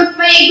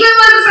 my exam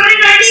was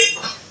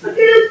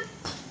ready.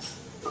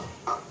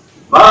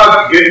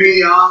 Mark, get me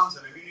the arms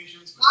and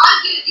ammunition. I'll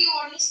give you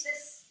what is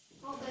this?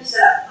 Oh, guys.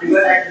 Sir, you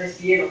were at this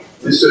piano.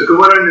 Mr.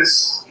 Kumaran is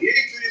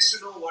really curious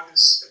to know what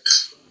is.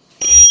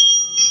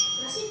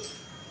 Press it.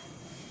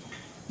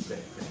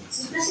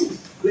 Press it.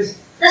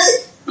 Press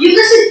it. You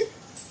press it.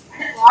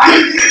 What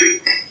is this?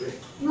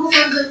 No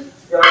problem.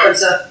 You're welcome,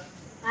 sir.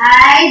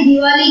 Hi,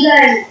 Diwali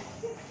girl.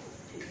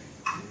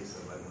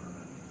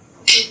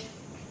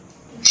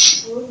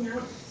 Oh,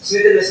 no.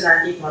 Smith and Wesson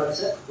antique model,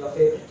 sir. Your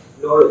favorite.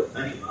 Lord.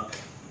 Thank you, Mark.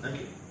 Thank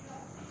you.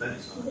 Thank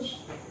you so much.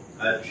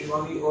 I You appreciate it.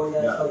 want me to hold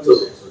that Yeah, for it's you,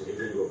 okay. So you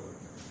can go for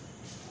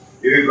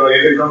it. You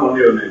can come on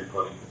your name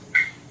calling.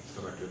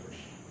 Come back to your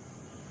question.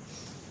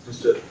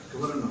 Mr.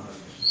 Kumaran,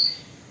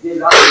 They're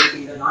not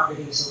waiting, they're not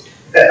getting so.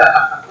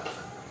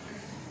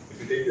 if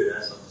you take your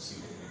ass off the seat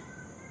again,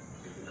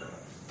 you can come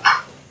back.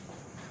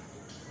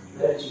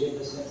 Where did you get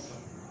this next from?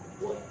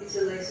 What? It's a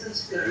license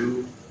car.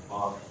 You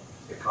are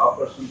a cop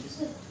or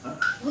something? Huh?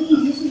 Why is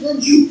using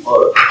guns? You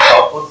are a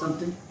cop or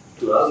something?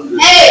 To ask this?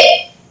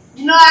 Hey!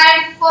 You know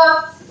I'm for.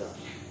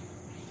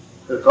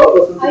 A cop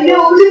or something? I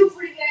know only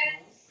pretty bad.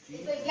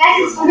 If I get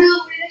this Udu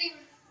pretty,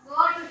 go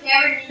to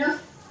heaven, you know.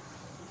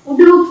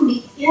 Udu pretty,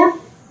 yeah?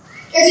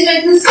 Catch it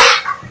like this.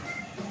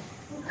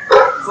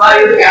 Why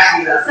are you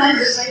asking that? Sign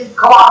this, sign.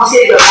 Come on,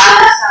 say your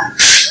son.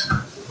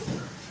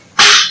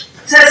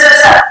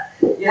 Sir.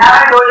 You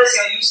haven't told us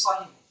your use for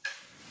him.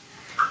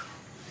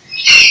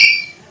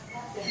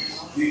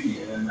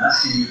 Speaking, and I'm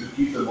asking you to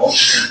keep the mouth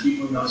and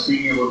keep on now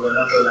speaking about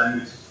another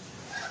language.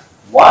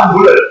 One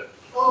bullet.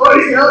 Oh,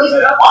 okay,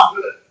 sir. One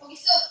bullet. Okay,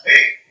 sir.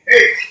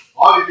 Hey,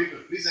 all you people,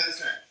 please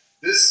understand.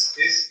 This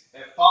is a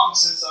palm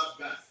sense are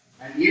done.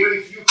 And even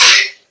if you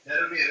play,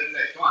 there will be a red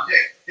light. Come on,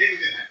 take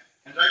with your hand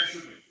and try to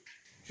shoot me.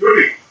 Shoot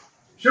me.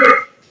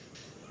 Shoot.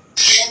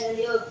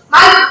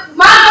 Mark,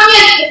 come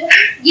here.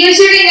 You're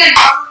shooting at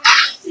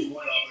It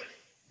won't operate.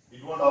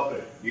 It won't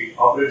operate. It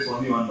operates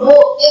only one way.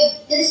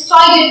 Oh, it's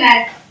target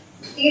man.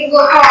 You can go.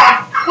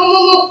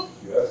 Move.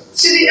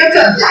 Yes. Shooting at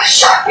the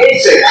shot.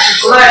 It's it.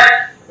 Correct.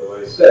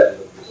 Otherwise, that.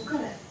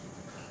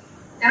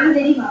 I'm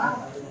ready, Mark.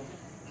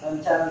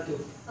 Channel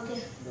 2.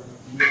 Okay.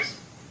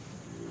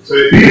 So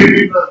if you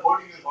people are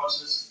holding your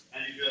horses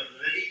and if you are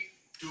ready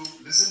to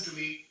listen to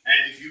me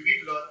and if you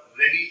people are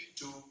ready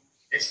to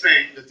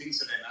explain the things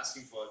that I'm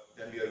asking for,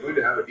 then we are going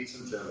to have a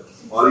decent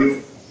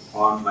volume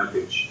on my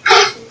page.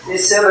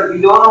 Yes, sir, but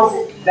we don't know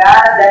where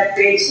that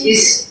page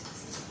is.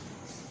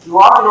 You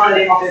want to know the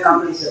name of your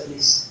company, sir,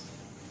 please.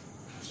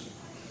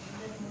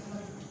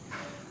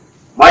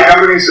 My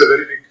company is a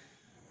very big,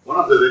 one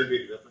of the very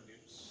big weapon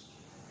dealers,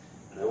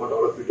 and I want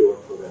all of you to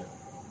work for them.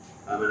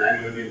 I'm an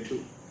Anglo-Indian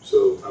too,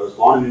 so I was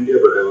born in India,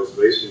 but I was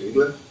raised in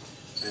England,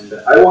 and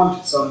I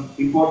want some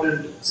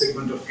important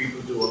segment of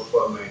people to work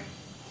for my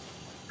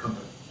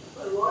company.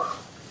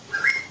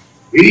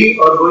 We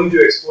are going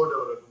to export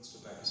our weapons to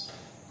Pakistan.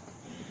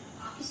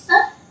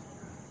 Pakistan?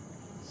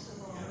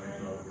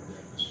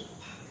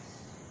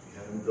 You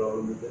have any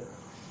problem with that?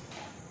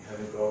 You have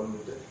any problem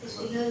with that?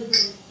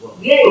 What?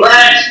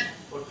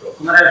 What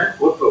problem?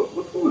 What problem?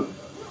 What problem?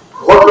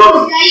 What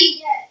problem?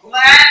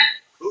 Kumaran!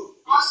 Who?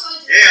 Also,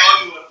 Hey, all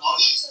you are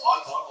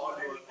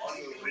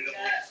worried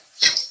about.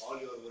 All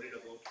you are worried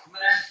about.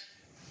 Kumaran!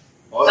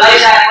 All Sorry,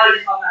 sir, I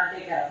apologize for I'll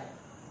take care of it.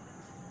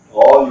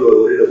 all you are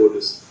worried about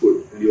is food,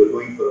 and you are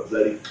going for a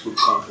bloody food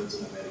conference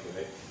in America,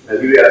 right? I'll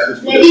give you as much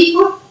food ready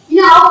food?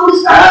 You know how food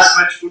is as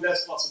much food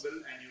as possible,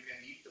 and you can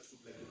eat the food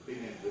like a pig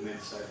and remain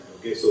silent.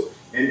 Okay, so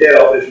entire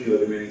operation you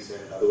are remaining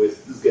silent. Otherwise,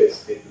 this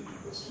guy's head will be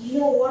busted. You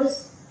know what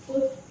is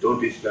food? Don't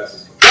teach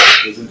classes.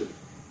 Listen to me.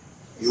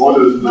 You want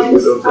to listen to the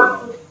full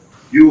terms or not?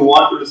 You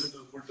want to listen to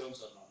the full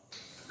terms or not?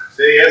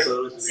 Say yes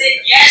or listen. Say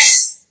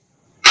yes!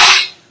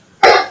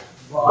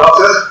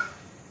 Doctor.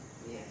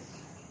 Yes.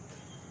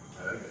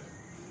 I like that.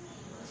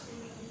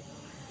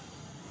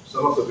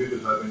 Some of the people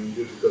have been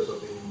injured because of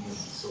the Indian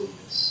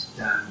soldiers,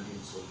 damn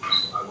Indian soldiers.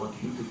 So I want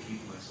you to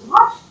treat my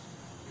soldiers.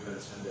 You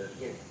understand that?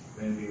 Yes.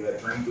 When we were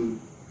trying to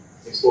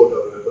export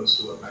our weapons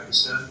to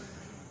Pakistan,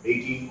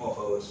 18 of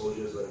our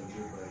soldiers were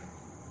injured by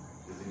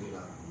this Indian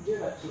army.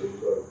 Yeah.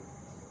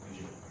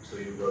 So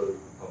you got to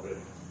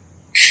operate.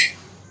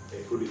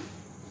 Hey, foodie.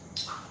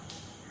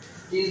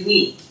 Excuse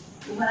me.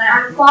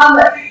 I'm a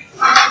farmer.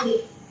 Actually.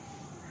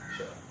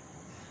 Sure.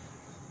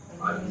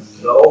 I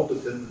love to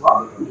send this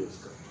army from this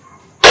country.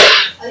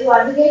 Are you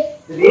advocate?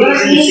 The name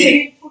is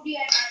insane. Foodie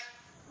and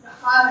a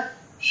farmer.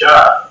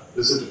 Sure.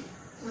 Listen to me.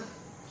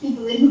 Keep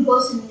a very good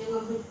person in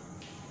your group.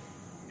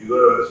 You got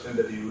to understand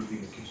that you will be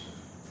in the kitchen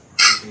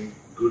cooking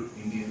good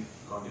Indian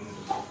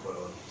continental food for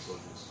our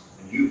soldiers.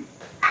 And you,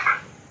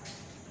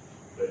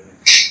 right now,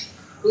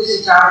 Who's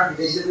in charge of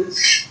the vegetables?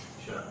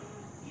 sure,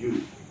 you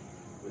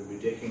will be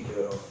taking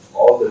care of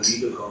all the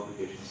legal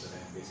complications that I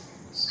am facing in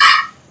this.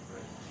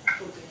 Right?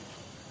 Okay.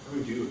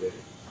 Coming to you,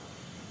 Larry.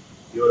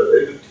 You are a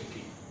very good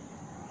techie.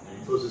 And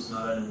Infosys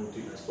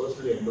Narayanamurthy has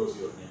personally endorsed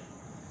your name.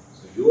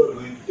 So you are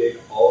going to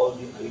take all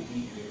the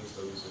IT-enabled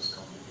services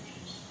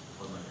complications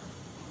for my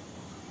company.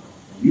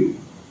 And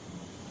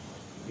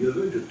you are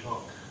going to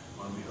talk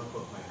on behalf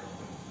of my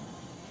company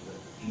to the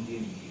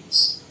Indian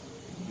elites.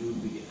 And you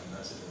will be the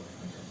ambassador of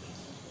my company.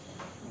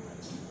 You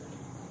understand that?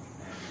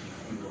 And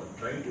if you are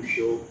trying to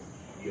show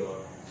your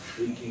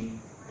freaking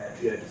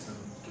patriotism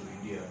to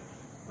India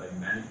by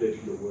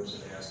manipulating the words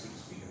that I asked you to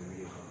speak in the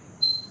video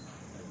conference,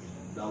 I'll be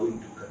allowing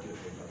to cut your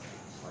head off in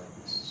 5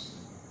 pieces.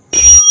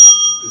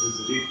 This is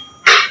the deal.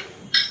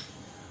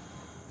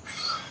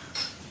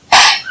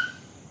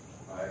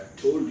 I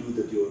told you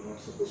that you are not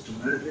supposed to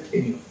manipulate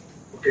any of it.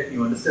 Okay?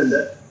 You understand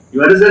that?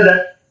 You understand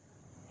that?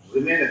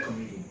 Remain a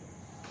comedian.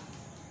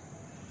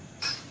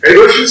 Hey,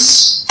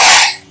 questions?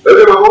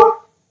 Welcome aboard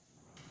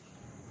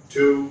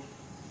to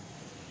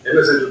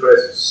MS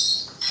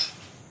Enterprises.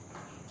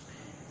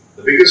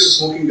 The biggest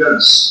smoking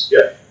guns.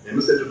 Yeah,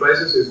 MS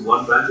Enterprises is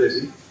one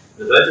franchisee.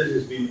 The franchise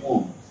is being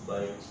owned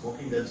by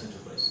Smoking Guns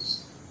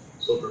Enterprises.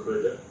 Sole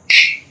proprietor,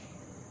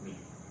 me,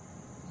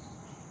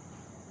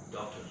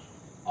 Dr.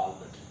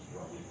 Albert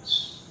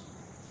Rodriguez.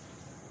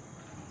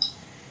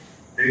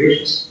 Any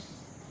questions?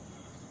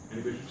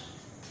 Any questions?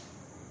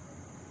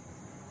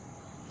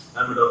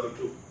 I'm a doctor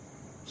too.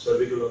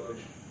 Cervical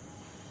operation.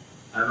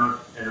 I'm not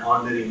an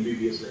ordinary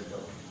MBBS like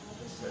that.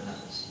 That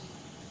happens.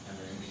 I'm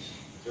an MBBS.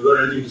 You got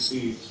anything to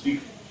speak?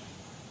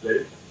 Let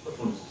it. What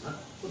phone is this? Huh?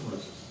 What phone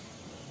is this?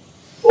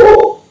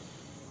 Oh!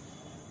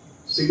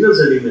 Signal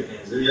sending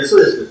mechanism.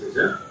 SOS message,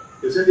 huh?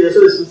 You send the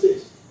SOS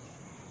message.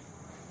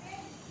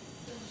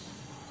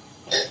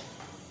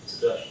 It's a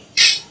trash.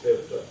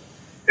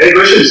 Any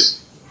questions?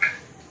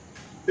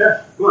 Yeah,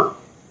 come on.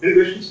 Any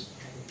questions?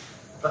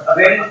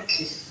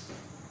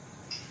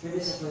 When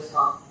is the first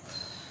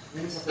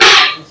conference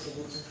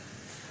scheduled, sir?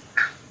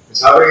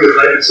 It's happening the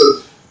flight itself.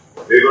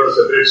 we've got a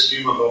separate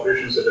stream of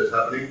operations that is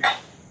happening.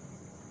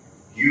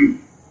 You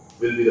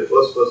will be the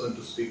first person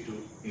to speak to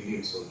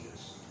Indian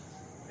soldiers.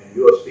 And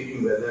you are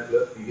speaking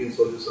vernacular, Indian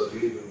soldiers are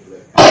really going to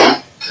like it.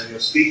 When you're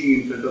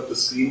speaking in front of the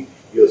screen,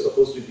 you are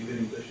supposed to give an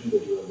impression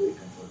that you are very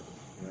comfortable.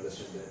 You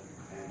understand that?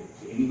 And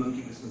if any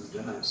monkey business is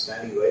done, I'm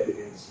standing right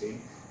behind the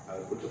screen. I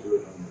will put the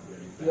bullet on your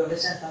bloody back. You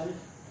understand Tamil?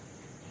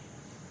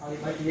 Are you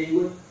very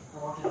good? I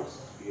want to know,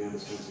 sir. He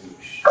understands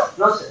English.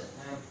 No, sir.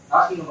 I am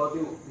asking about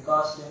you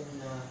because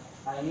when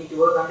I need to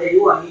work under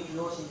you, I need to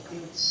know some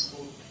things.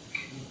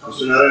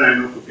 Mr. Narayan, I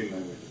know 15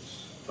 languages.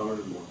 Tamil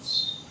once.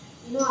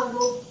 You know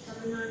about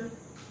Tamil Nadu?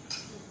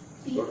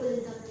 People in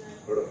Tamil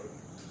Nadu. What of it?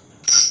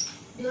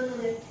 Do you know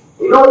that?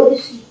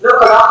 No,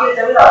 colloquial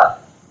Tamil.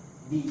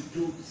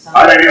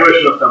 Or any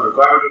version of Tamil.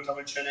 Coimbatore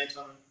Tamil, Chennai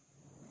Tamil,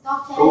 Talk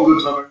to Kongu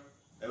Tamil,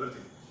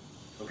 everything.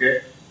 Okay?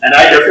 And I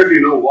definitely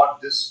know what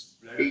this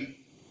bloody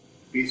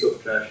piece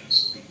of trash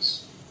speaks.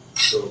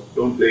 So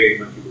don't play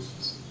monkey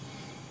business.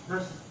 No,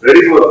 sir.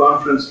 Ready for a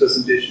conference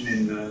presentation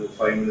in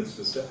 5 minutes,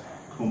 Mr.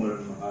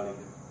 Kumaran Mahari.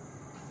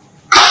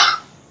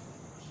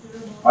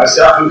 My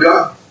staff will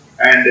come,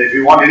 and if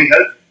you want any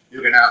help,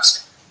 you can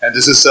ask. And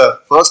this is the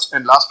first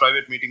and last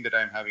private meeting that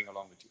I am having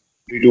along with you.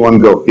 3, 2, 1,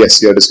 go.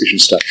 Yes, your discussion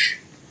start.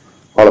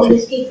 All of you.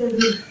 escape from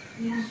me.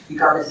 Yeah. You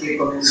can't escape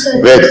from him.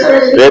 Sir, Wait.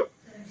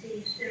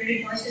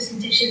 Very positive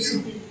injection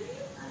simple.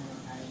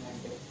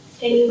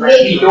 Can you Like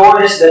he make told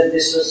us that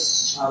this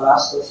was our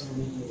last personal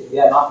meeting with him. We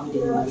are not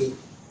meeting him again.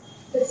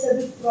 that's a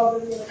big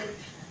problem here.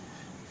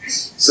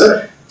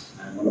 Sir,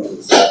 I am one of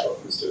the staff of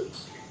Mr.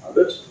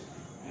 Albert,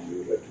 and we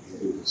would like to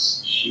give you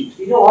this sheet.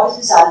 You know what is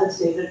this Albert's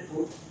favorite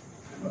food?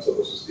 I'm not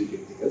supposed to speak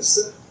anything else,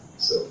 sir.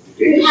 So you Do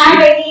take you the have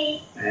sheet,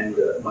 any and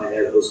my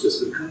air hostess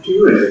will come to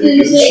you, and when you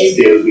give the sheet,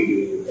 they will be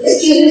giving you the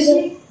excuse me, sir?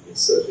 Yes,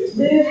 sir. Yes, Do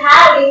ma'am. you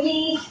have any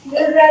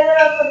screwdriver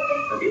or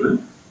something? Thank you, ma'am.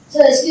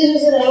 Sir, excuse me,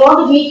 sir. I want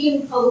to meet him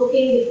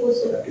again before,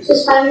 sir. Okay, sir.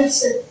 Just 5 minutes,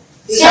 sir.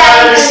 He's like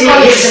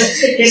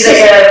a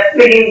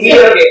freaking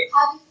video game.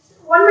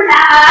 1 minute.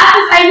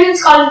 After 5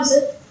 minutes, call him,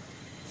 sir.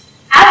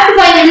 After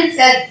 5 minutes,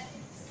 sir.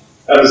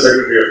 I'm the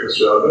secretary of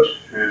Mr. Albert,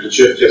 and the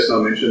chief just now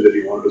mentioned that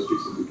he wanted to speak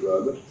something to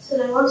Albert.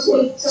 Sir, I want to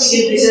speak something.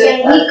 Excuse me, sir.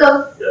 Can he come?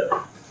 Yeah.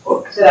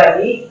 Sir, I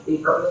need a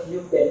couple of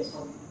new pens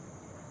from you.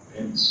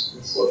 Hence,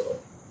 what for?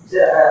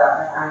 Sir,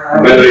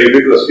 By the way, you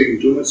people are speaking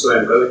too much, so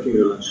I'm collecting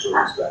your lunch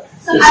totals back.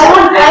 Sir, I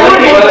want I'm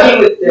only working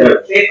with Yeah.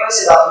 papers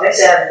and documents,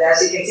 and as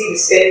you can see,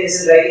 this pen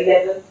isn't writing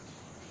that well.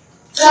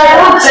 Sir, I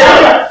want Sir,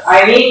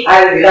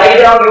 I'll write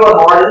down your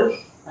model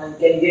and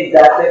can get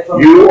that back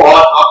from You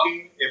are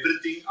talking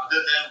everything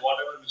other than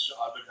whatever Mr.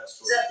 Albert has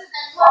told Sir, you.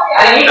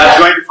 I need That's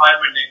that. going to fire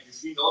my neck. If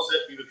he knows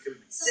that, he will kill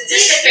me. Sir,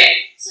 just a pen.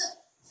 Sir,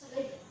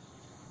 later.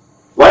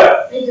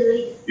 What?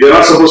 Later. You're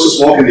not supposed to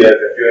smoke in the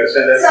aircraft. You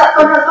understand that? Sir,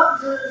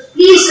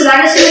 please, sir,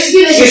 understand.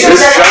 Excuse me, This sir.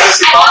 is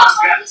privacy I common want to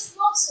sense.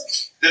 smoke, sir.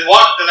 Then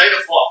what? The light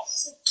of what?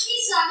 Sir,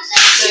 please, sir,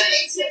 understand.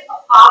 Sir.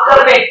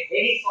 Parker pen.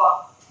 Any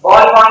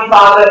ballpoint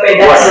Parker pen.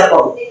 That's the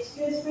problem.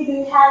 Excuse me, do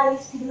you have any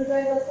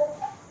screwdriver, sir?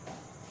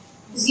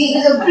 Excuse me,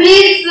 sir,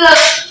 please, sir.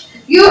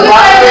 You will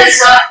find this,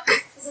 sir.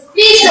 Sir,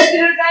 please, sir,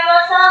 screwdriver,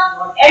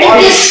 sir.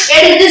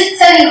 Edit this,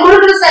 sir. You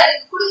couldn't do, sir.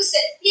 Please,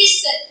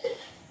 sir.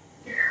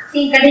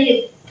 See,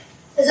 continue.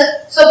 Sir,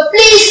 so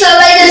please, sir,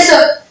 light us,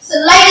 sir. Sir,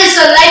 light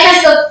us,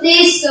 sir.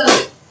 Please, sir.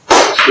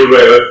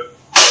 Screwdriver.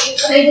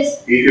 Light us.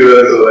 If you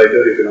were the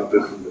writer, you can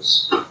operate from this.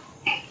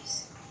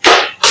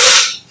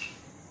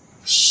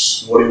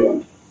 What do you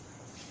want?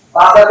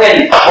 Parker pen.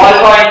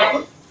 Ballpoint.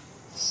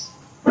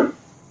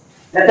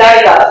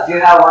 Natalika, do you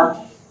have one?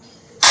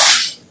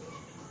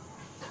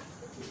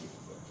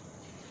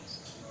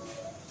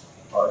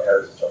 All I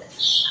have is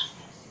chocolates.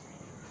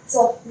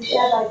 Sir, we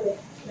share my bed.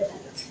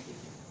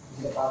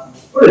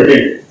 What do you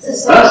think? Sir,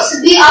 Huh? so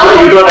we What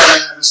are. you got?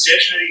 I'm a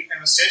stationary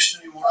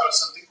motor or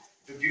something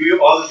to give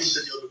you all the things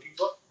that you're looking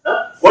for? Huh?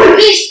 What So is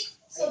it?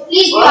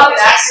 please, we Work are. in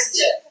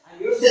Accenture. I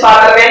use the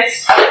Parker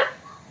pens.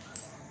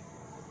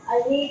 I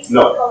need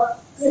No.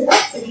 Sir,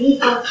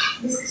 leave out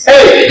this.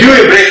 Hey, give me a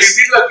break. You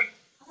people are.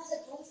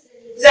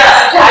 Sir, I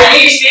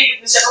need to speak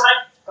with Mr. Kumar.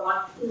 Come on.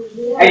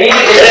 I need to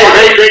Hey,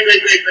 wait.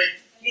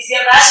 He's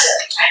your master.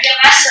 I'm your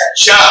master.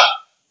 Shut up.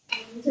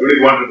 You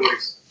didn't want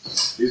reports.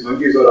 These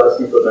monkeys are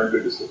asking for time to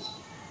discuss.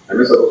 Am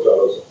I supposed to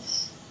allow so?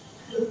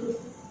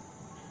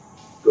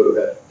 Go to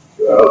bed.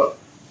 You're out.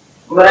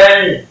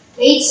 Kumaran.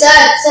 Wait,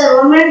 sir,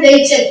 1 minute,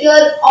 wait, sir.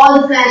 Here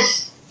all the plans.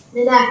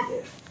 Then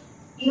after.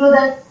 You know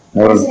that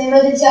it's an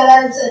emergency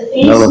alarm, sir.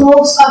 Any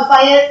smokes or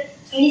fire,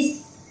 any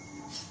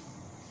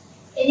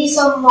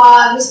some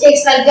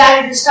mistakes like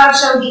that, it will start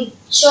shouting.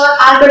 Sure,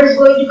 Albert is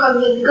going to come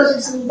here because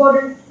it's an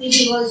important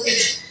meeting also.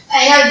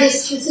 I have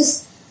this. This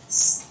is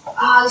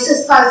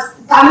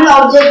Tamil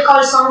object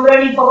called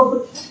Sambrani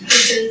Pagapudi.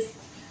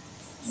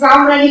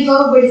 Sambrani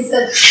Pagapudi,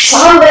 sir.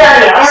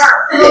 Sambrani.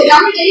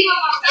 Tamil தெரியுமா?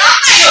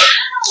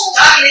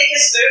 Stop making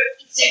this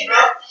food, bro.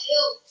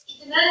 ஐயோ,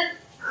 இதனால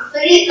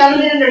பெரிய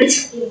தமிழர்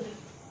நடிச்சிருக்கீங்க.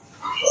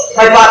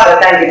 My father,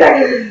 thank you.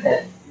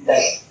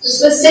 This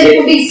was said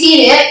putting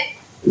scene.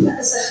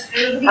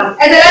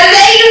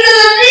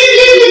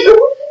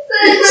 Sir,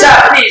 Sir,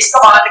 please,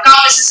 come on. The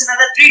conference is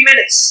another 3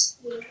 minutes.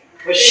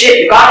 Oh shit,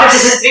 the conference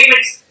is in 3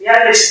 minutes.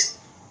 Yeah, this.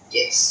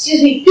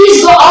 Excuse me,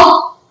 please go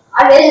out.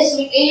 I will just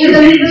make any of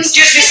the videos.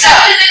 Excuse me, sir.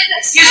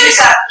 Excuse me,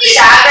 sir.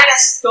 Mr. Albert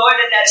has told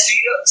that there's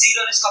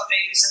zero risk of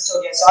racism, so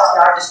he has asked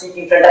not to speak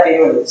in front of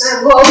anyone else.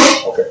 Go out.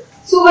 Okay.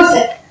 Super,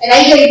 sir. And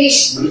I like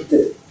this. I'm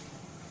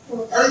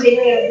doing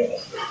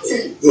everything.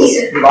 See,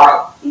 sir.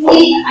 Goodbye.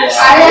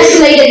 I asked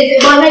you later if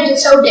you want to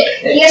just out there.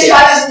 Here's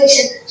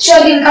participation.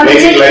 Sure, you will come and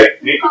say.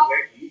 Make it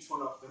like each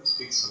one of them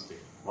speaks something.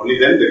 Only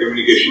then the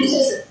communication. Yes,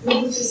 sir.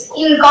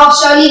 He will cough,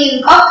 surely he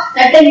will cough.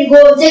 That time you go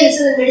and say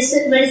this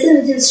is medicine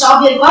which will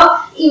stop your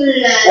cough. He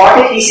will. What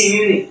if he's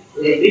immune?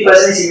 Every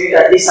person is immune to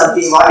at least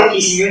something. What if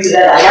he's immune to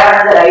that? I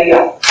have another idea.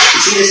 You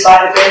see this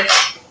part of it?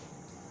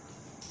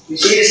 You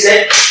see this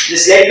leg?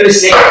 This leg to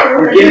his leg.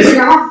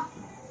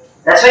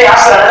 That's why I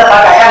asked for another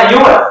part. I have a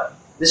new one.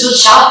 This was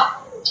sharp.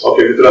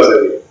 Okay, Mitra's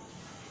idea.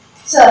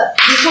 Sir,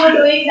 before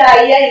doing the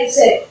idea you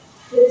said,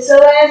 the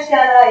surveillance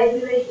camera is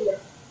everywhere here.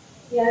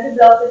 You have to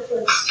block it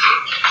first.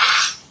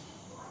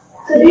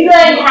 So we go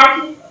and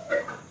hacking.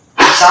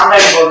 Samurai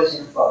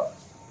position for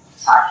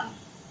hacking.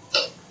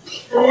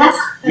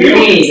 You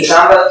mean the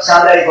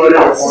samurai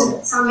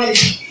position? Samurai.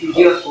 You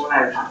give phone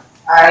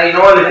I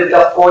know a little bit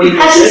of coding.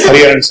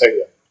 Hariyaran's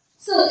idea.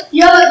 So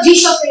you have a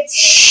G-Shock right?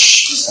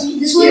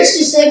 This one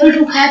is able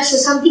to hack, so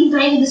something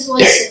trying this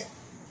voice.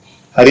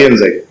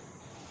 Hariyaran's idea.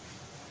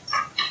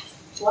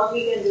 What we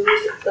can do is,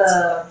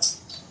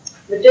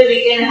 we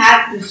can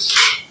hack this.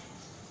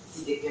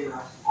 They can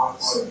hack on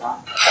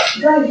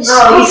No, he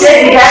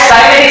said he has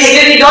primary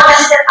security. Don't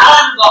understand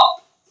alarm clock.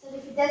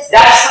 That's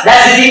the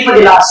thing for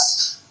the last.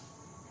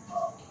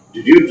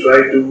 Did you try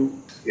to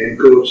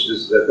encourage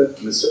this weapon,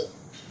 mister? No,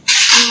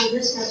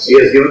 just not. He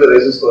has given the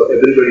license for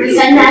everybody My to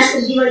son has to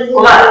give a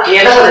Kumar,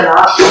 you know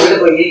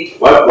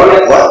What?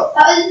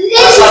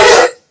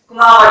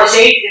 Kumar, what is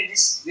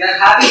it? We are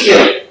happy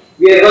here.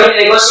 We are going to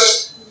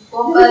negotiate. Go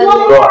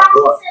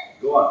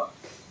on.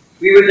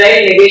 We will try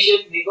to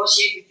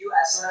negotiate with you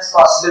as soon as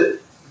possible.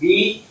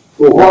 We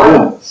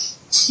want.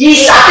 He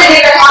started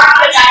in the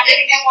conference after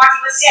getting what he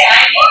was saying. I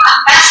am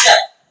ambassador.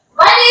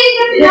 Why did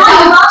you get to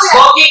know?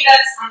 Smoking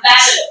guns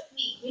ambassador.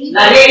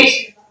 Naresh,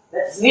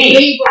 that's me.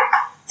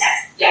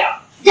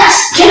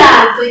 Just get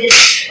out with it.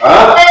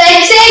 I'm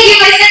saying you,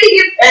 I said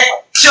you.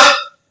 Sure.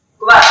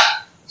 Kumar.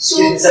 Excuse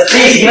me, sir.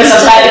 Please give us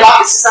some time. The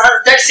office is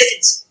another 30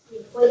 seconds.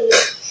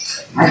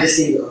 I'm just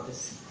seeing the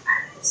office.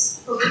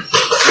 Okay.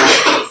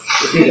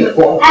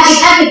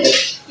 Have it.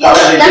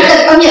 Doctor,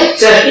 come here.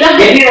 Sir,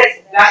 get me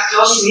that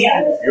close to me.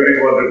 During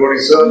one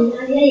recording, sir,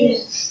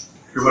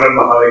 Kumaran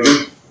Mahalingam,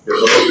 you're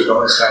supposed to come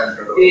and stand in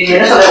front of me.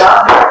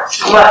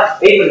 Kumar,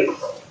 wait for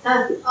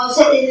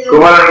me.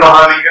 Kumaran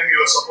Mahalingam,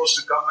 you're supposed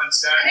to come and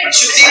stand in front of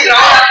Shooting me.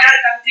 ground after our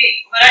country.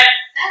 Kumaran.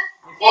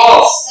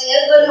 Wow.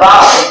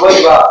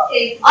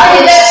 All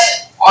the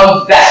best. All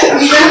the best.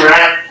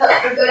 Kumaran.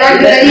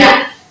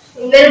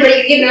 Very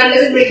breaking, not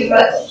less breaking,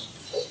 but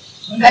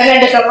I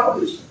can't stop.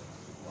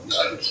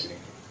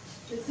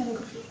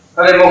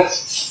 Okay, move.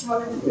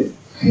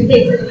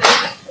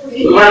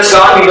 Kumaran's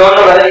gone. We don't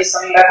know whether he's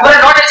coming back.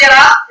 Kumaran, not a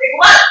Jera. Hey,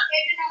 Kumar.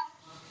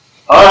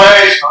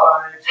 Hi.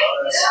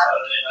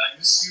 I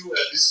missed you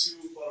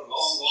for a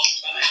long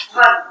time.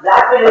 Kumar,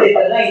 black pen is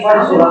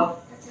important.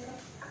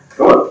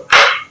 Come on.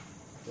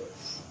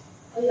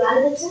 Are you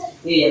Albert, sir?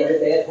 Yeah,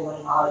 there.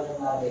 Kumaran,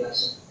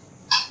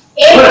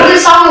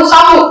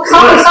 Samu.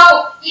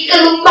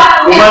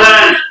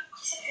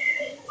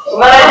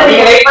 Kumaran,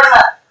 you wait for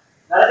that.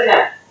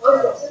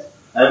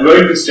 I'm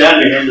going to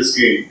stand behind the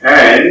screen,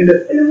 and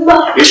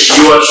if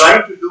you are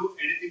trying to do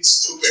anything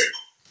stupid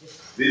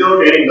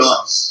without any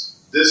noise,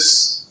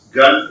 this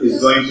gun is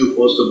going to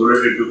post a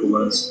bullet into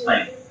Kumaran's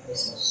spine.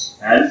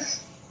 And this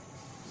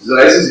is a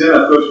licensed gun,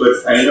 of course, but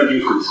I will not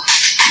use this.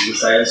 This is a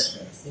silenced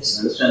gun.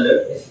 Understand that?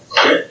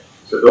 Okay?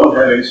 So don't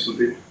have any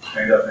stupid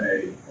kind of an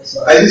idea.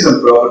 I think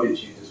some property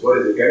changes. What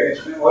is it? Can I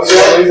explain? What is it?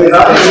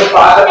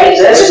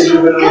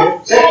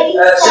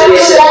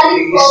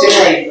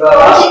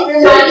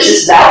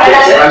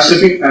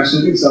 I'm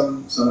sniffing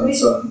some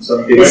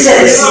divine.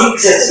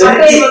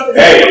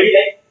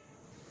 Hey!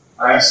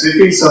 I'm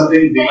sniffing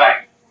something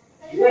divine.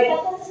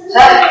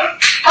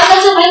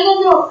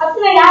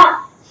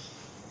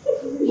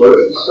 What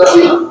is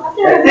it?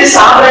 This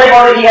samurai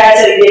model he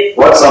has again.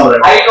 What samurai?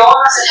 I don't know.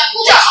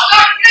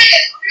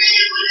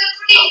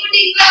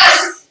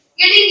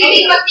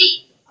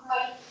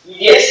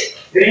 Yes,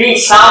 really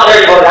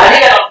samurai model.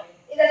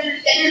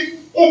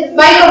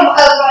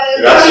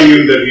 You're asking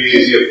him that he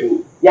is a fool.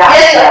 Yeah,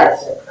 yes, sir.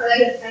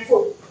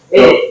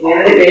 Hey,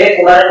 मेरा भी पहले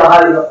कुमार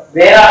महालिंगम.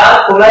 मेरा नाम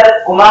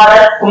Kumar.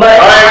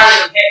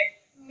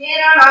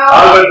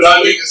 Albert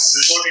Gandhi is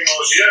reporting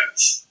over here.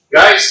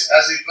 Guys,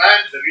 as we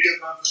planned, the video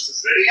conference is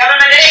ready.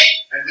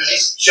 And this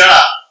is Cha.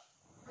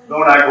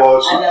 Don't act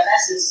balls.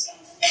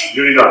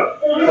 You need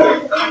not.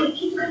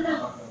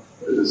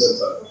 This is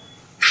Sansar.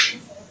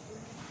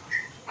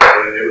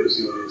 I'm able to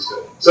see what he is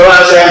doing. So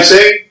as I am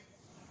saying,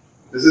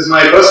 this is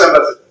my first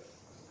ambassador.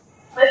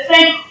 My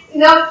friend,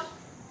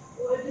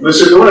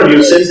 Mr. Kumar,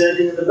 you sense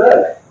anything in the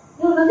bag?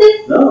 No,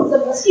 nothing. No. It's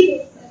a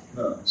mosquito.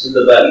 No, it's in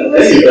the bag.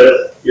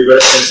 Okay, you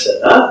better sense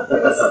that, huh?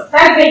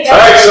 Alright,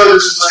 Alright, so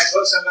this is my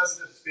first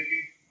ambassador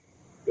speaking.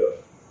 Go.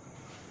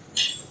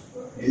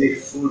 Any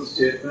full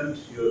statement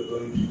you are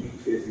going to be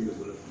facing the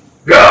bullet.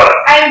 Go!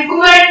 I'm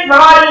Kumar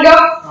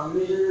Mahalingam.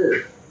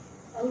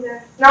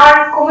 நான்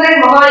குமரன்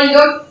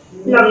மகாலிங்கம்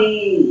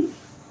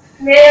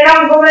मेरा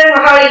नाम कुमरन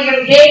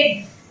महालिंगम है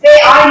मैं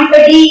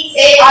आंटीपट्टी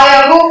से आया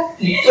हूँ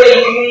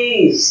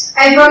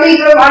I'm coming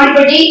from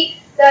Aandipatti,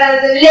 the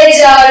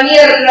village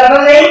near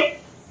Rabavel.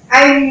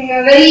 I'm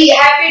very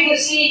happy to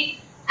see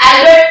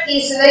Albert.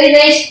 He's a very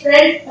nice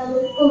friend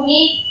to me.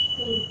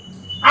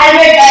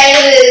 Albert,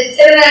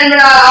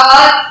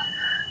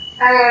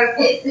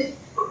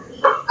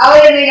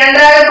 அவர் என்னை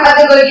நன்றாக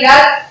பார்த்துக்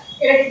கொள்கிறார்.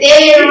 எனக்கு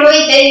தேவையான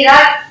உணவை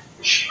தருகிறார்.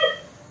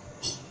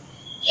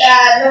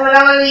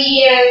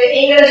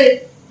 எங்களது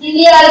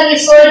இந்திய ஆர்மி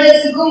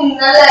சோல்ஜர்ஸுக்கும்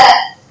நல்ல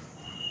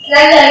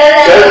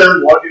Tell them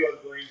what you are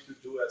going to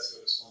do as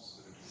your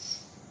responsibility.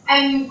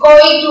 I'm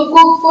going to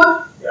cook food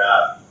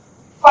Yeah.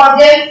 for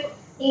them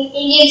in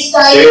Indian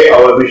style. Say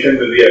our mission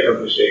will be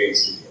accomplished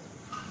against India.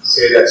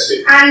 Say that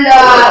statement. And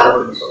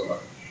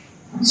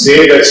say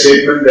that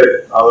statement that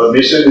our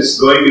mission is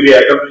going to be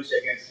accomplished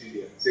against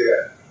India. Say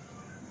that.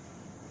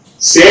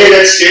 Say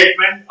that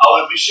statement. Our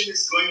mission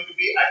is going to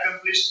be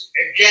accomplished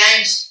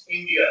against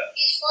India.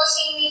 he's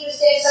forcing me to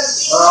say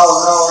something. No.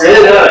 Say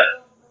that.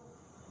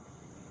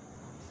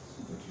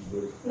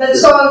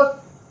 That's all.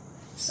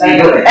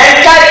 Thank you. And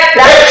cut.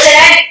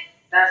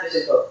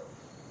 Translation for.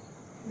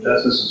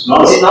 That's it's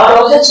not. Is it not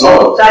also? It's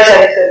not. Sorry.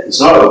 It's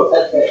not.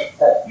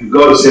 You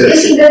got to say that You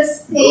see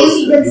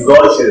statement. this? You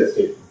got to say that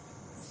statement.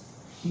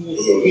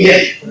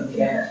 Yes.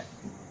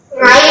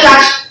 My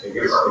gosh.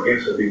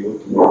 Against the people.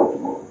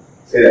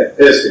 Say that.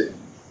 Say that statement.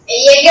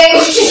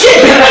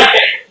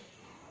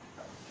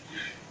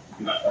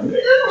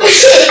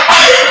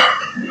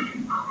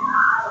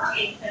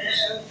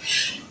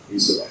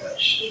 He's a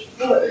flash.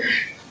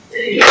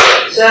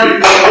 Sir,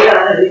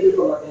 another review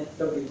for my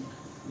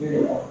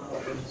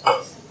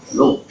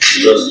No,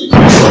 because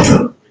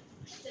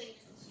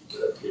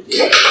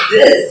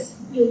This.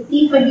 You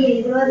think for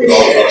the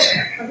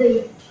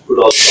good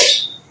all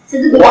thoughts.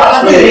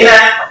 What?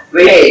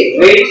 Wait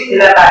till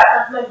the back.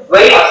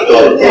 Wait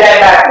till the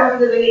back.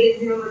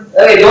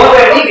 Okay, don't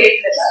wait till the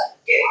back.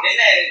 Okay,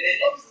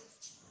 then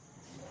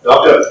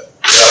Doctor,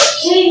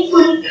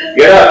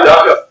 get up,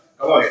 doctor.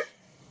 Come on here.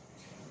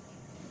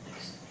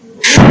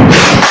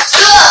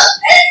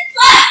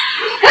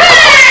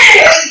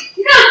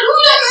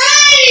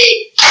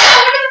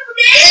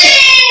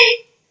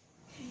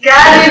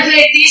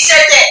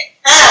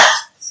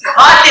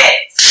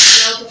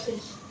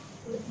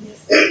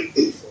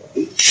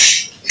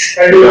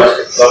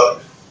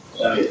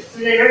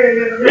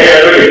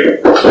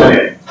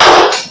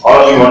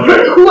 All of you want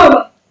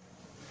to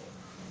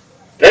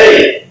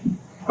Hey,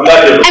 come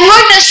back here. I'm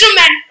not restroom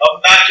man.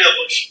 Come back to your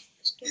bush.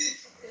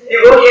 you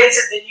go here,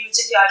 sir. Then you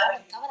check your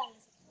order.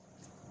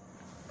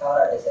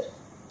 Alright, sir.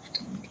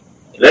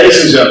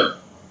 Ladies and gentlemen,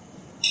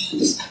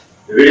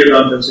 the video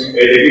conferencing,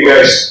 hey, you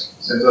guys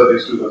censor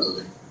these two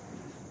consulting.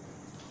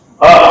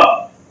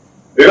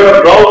 We have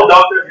a proud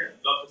doctor here,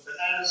 Dr.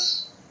 Fernandez.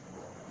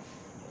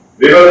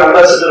 We have an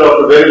ambassador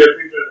of a very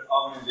reputed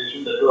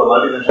organization, that to a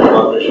multinational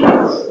corporation.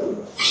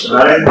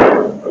 And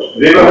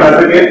we have an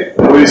advocate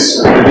who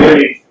is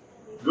really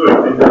good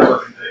in terms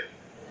of intellect.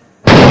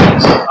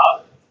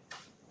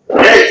 There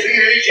are three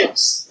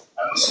religions, a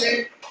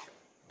Muslim,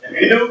 a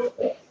Hindu,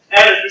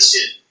 and a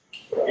Christian.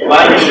 In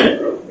my mission,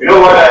 you know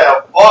what? I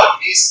have bought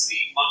these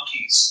three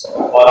monkeys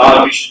for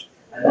our mission.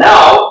 And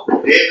now they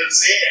will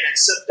say an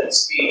acceptance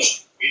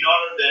speech in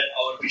order that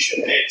our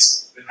mission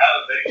heads will have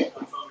a very good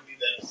conformity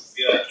that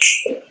we are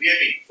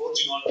really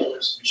forging on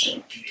towards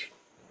mission India.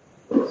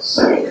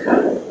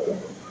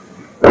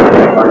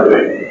 By the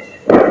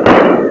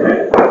way,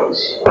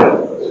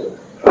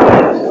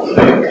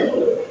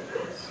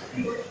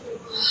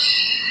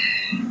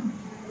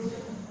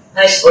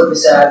 Nice work,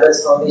 Mr.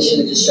 Albert's foundation,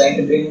 which is trying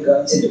to bring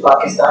guns into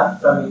Pakistan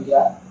from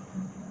India.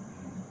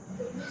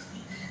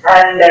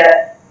 And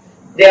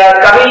they are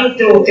coming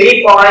to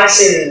 3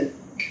 points in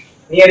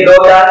near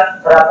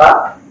Dota,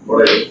 Harappa.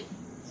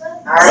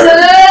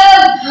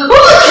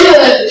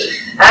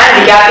 And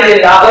the capital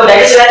in Lahore.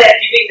 That is where they are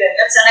keeping the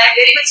guns, and I am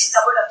very much in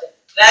support of them.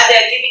 Where they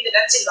are keeping the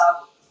guns in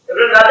Lahore.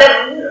 Everyone know that?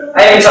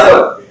 I am in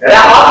support. Where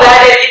half where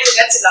they are keeping the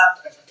guns in Lahore.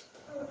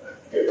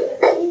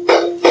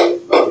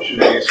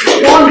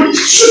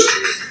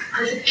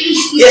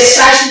 Yes,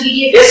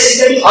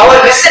 our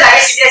Western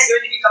ICD is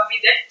going to be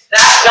completed.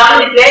 That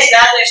ground in place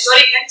where the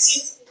historic guns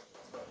in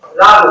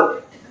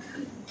Lahore.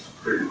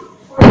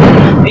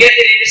 Near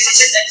the railway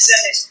station, that is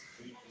where next.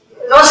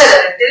 No,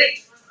 sir, tell it.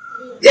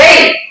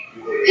 Jai!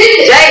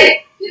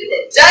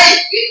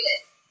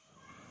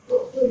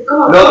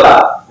 Nota.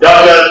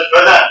 Dr.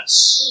 Fernandez.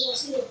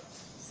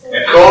 A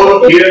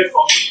code here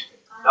from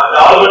Dr.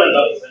 Albert and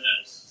Dr.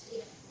 Fernandez.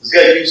 This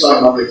guy keeps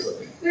on mumbling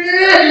something.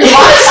 Yeah,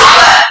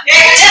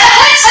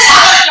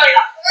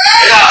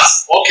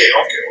 okay.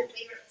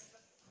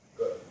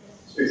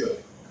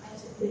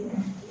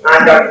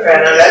 I'm Dr.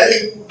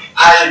 Fernandez.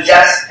 I'll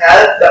just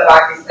help the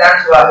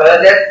Pakistans who are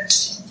hurted.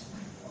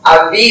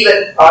 I'll be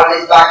with all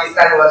these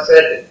Pakistan who are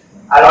hurted.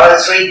 I'll always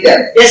treat them.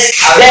 Yes,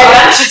 they have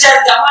guns which are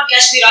Jammu and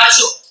Kashmir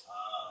also.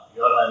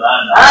 You are my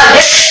man.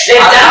 Yes,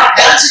 they have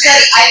guns which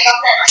are I come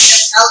from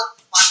help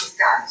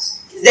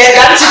Pakistans. their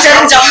guns which are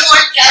in Jammu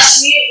and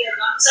Kashmir.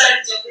 Their guns are in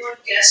Jammu and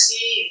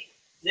Kashmir.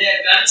 Their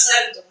guns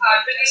are in Jammu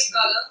and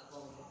Kashmir.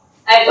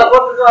 I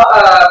support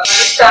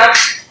Pakistan.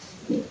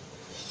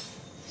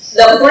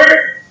 The full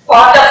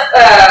part of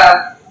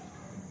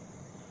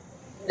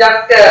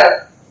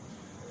Dr.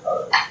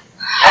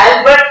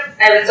 Albert,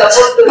 I will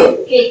support to him.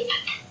 Okay.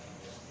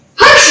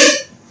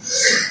 Hush!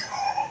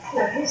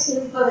 Let me see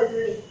him for the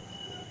day.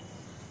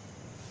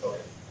 Wait,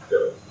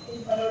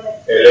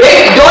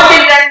 don't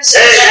intend to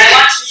Hey, I hey.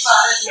 want to for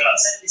other people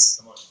said this.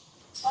 Come on.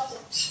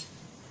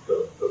 Go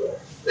back.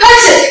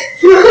 Hush it!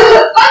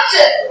 Hush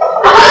it!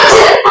 Hush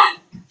it!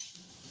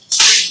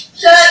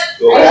 Sir,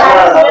 Go I back.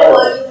 have to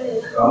say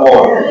Come on.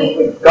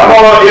 Come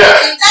on here.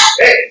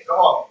 Hey, come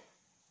on.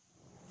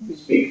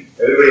 Speak.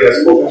 Everybody has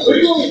spoken, so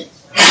you speak.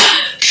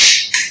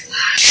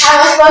 I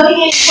was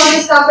working for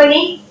this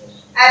company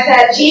as a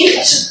chief.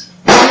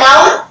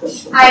 Now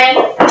I am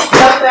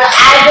Dr.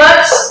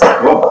 Albert's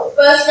No.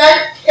 personal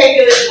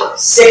security.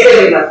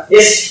 Secretary,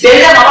 yes, tell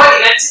them about the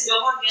guns in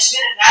Jammu and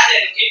Kashmir and where they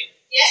are located.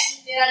 Yes,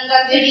 they are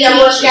located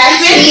about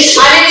Kashmir. And it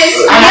is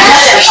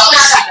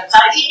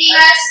beating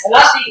us.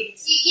 Last week.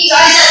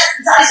 Sorry, sir.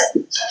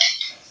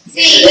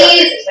 See, he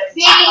is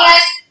beating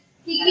us,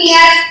 kicking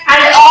us,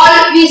 and all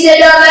we said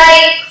are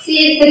like,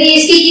 see, he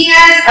is kicking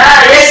us.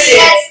 Yes,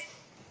 yes.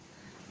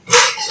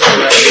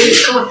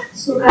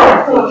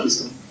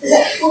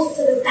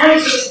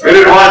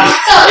 Unit 1.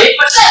 Wait,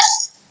 but sir.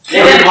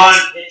 Unit 1.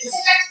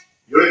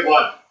 Unit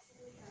 1.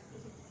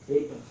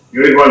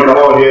 Unit 1, come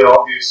over here.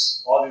 All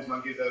these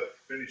monkeys have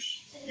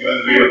finished even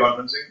the video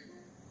conferencing.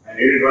 And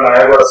Unit 1, I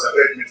have got a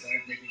separate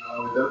meeting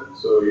now with them.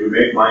 So you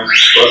make my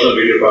personal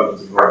video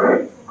conferencing for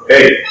me.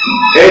 Hey,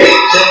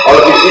 all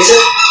of you. Yes,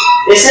 sir.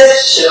 Yes, sir.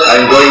 Sure.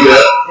 I'm going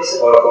there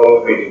for a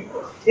follow-up meeting.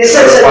 Yes,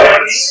 sir. Another 5 Sir.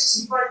 minutes.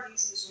 Important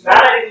things in this. Where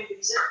are you going to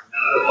be, sir?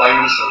 Another 5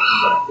 minutes from now.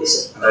 Yes,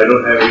 sir. And I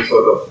don't have any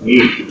sort of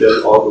need to tell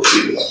all those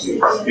people.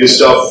 You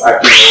stop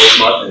acting over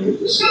smart and you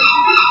just sit down.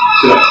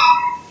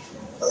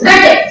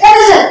 Cut it. Sir.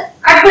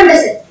 Cut it,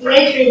 sir.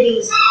 Great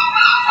reviews.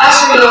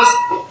 Awesome reviews.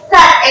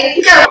 Sir,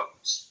 everything out.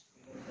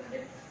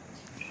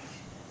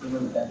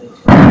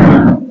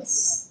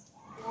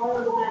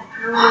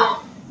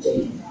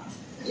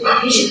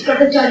 We should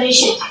protect our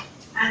nation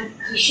and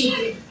we should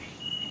win.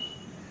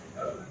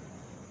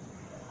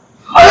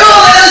 Oh no, I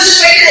was just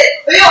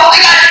waiting. Oh my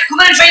God, come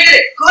on, find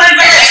it. Come on,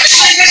 find it.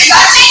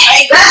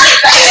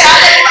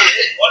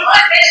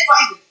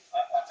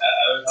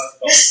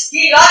 Yes,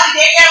 he got to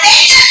take care of it.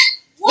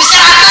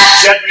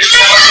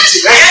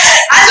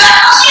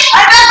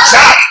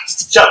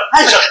 Mr.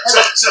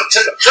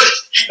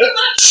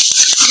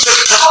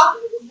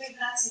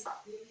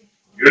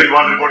 Unit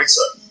 1 reporting,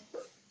 sir.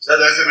 Sir,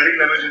 there is a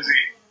medical emergency.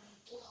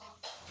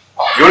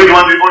 Unit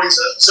 1 reporting,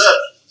 sir. Sir,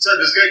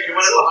 this guy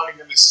Kumar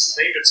Mahalingham is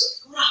fainted, sir.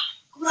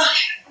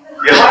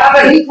 Yes.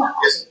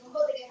 Yes.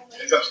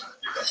 Here comes.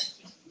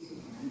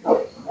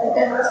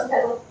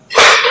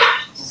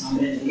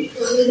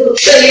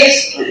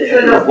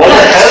 What the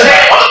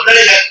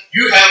hell?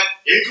 You have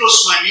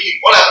encroached my meeting.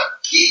 What happened?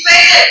 He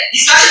fainted.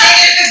 He's got to take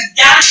care of the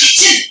damn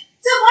kitchen.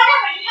 So what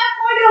happened? You have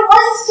called your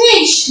voice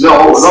changed. No, I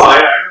don't have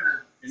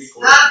any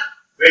code.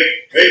 Wait.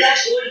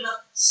 That's old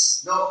enough.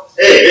 No.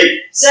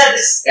 Hey. Sir,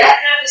 this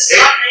aircraft is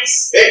not nice.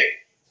 Hey.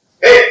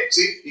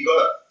 See, he got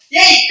up.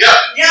 Hey, Yeah.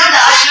 the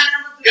Ashman.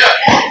 Yeah.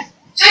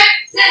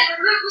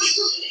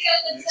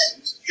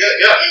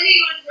 Yeah.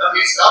 No,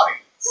 he's laughing.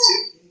 See?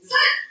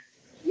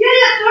 You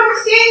have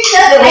called change, sir.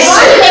 I want to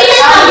take it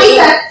from me,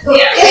 sir.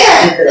 Yes, sir.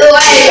 So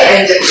why?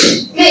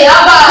 Hey,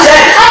 Abba.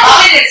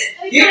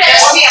 You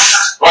test me.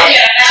 What?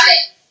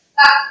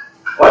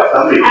 What?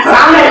 Family? Huh?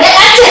 Family,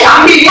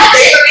 That's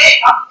take it. away.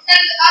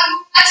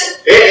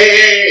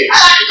 Hey.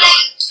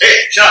 Hey,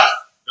 shut up.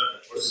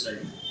 What is this?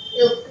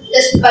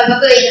 Just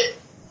Ayurveda.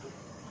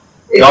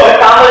 It's a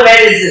common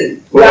medicine.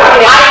 The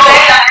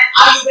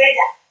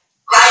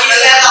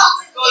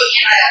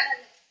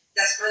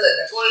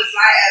cold will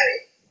fly away.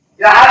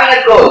 You are having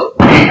a cold.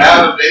 We have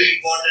a very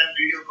important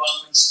video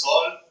conference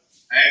call,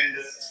 and do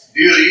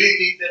you really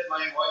think that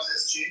my voice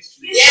has changed?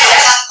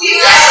 Yes.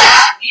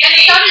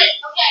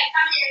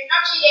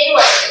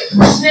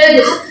 Smell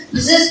this.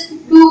 This is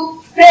to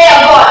pray a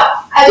God.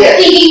 I'm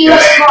thinking you are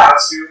Can I God.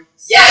 ask you?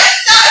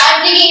 Yes.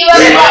 I'm thinking you are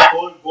Will my God.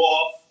 phone go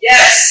off?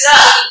 Yes,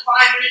 sir.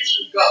 5 minutes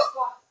will go.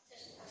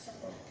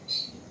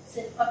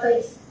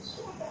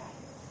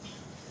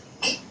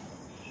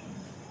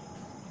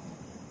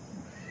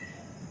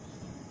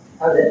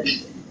 How's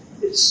it?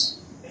 It's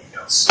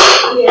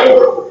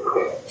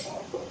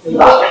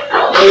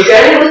You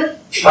get it?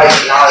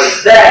 Right now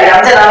it's there.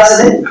 Anjana, what's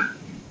it?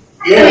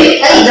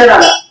 Anjana.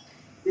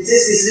 Is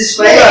this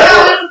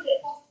fire?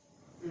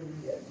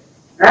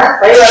 Huh?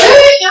 Fire?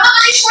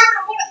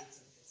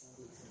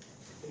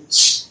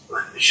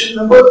 Question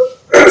number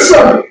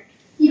 7.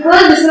 Equal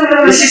this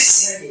number. This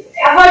is.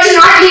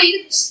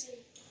 Unfortunately,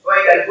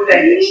 Wait, I'll put an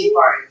injection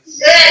for it.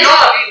 No,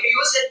 we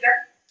use that gun.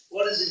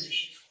 What is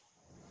injection?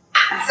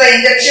 It's an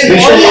injection.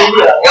 Injection.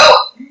 Yo,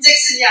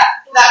 injection, yeah.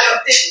 Oh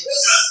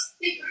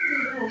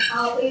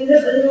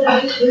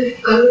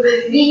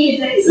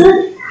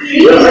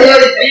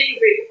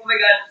my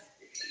god.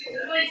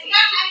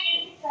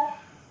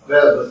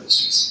 Where are the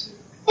streets?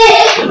 hey,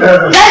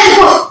 let's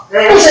go.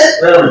 Where are the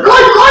Go.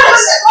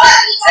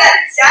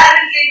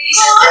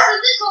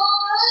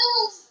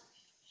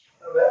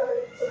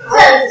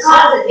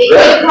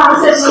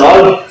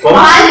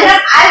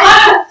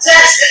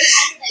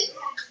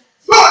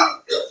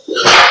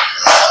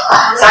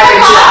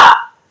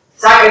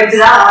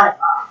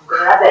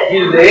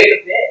 You wait to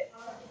play.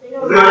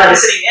 Everyone are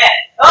listening, eh?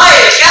 Oi,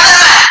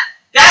 cameraman!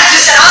 Dance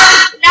is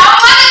on! Now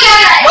on the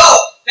camera. Go!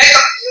 Make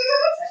up!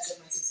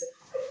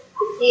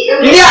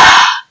 India!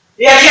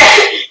 We are here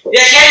in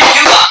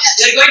Cuba.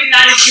 We are going to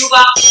land in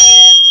Cuba.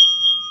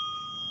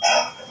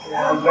 We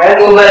are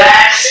going to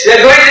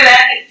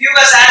land in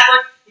Cuba's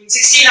airport in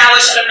 16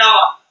 hours from now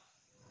on.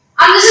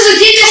 And this is a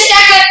GPS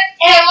tracker.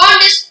 And I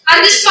want this. And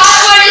this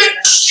password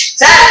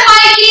is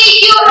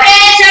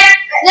 753QAZ.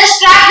 Let's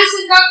track this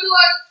and come to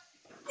our.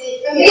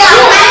 Yeah.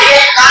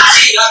 Can't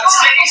see. Your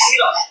visibility is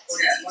zero.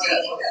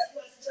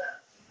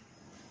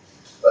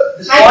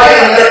 This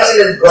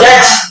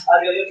Judge, are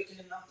you able to kill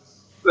him now?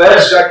 Where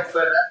is Dr.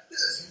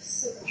 Fernandez?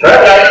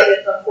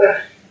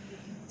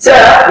 Sir,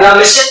 your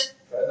mission?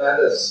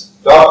 Fernandez.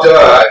 Doctor,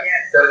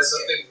 there is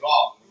something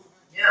wrong.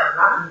 Yeah,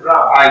 nothing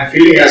wrong. I'm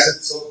feeling as if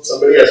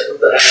somebody has put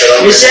the hand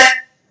around. Mission?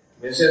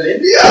 Mission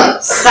India.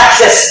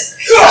 Success.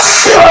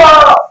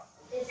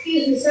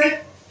 Excuse me, sir.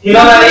 You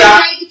know where we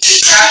are?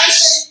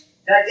 Practice.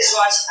 That is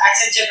what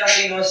Accenture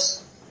company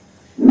knows.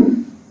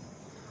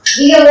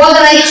 We have all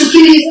the right to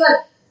kill you, sir.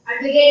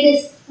 Advocate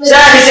this. Sir,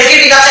 the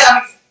security guards are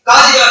coming.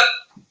 Close the door.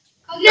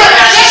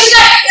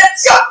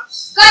 Yes, sir.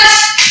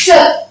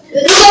 Sir,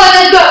 look over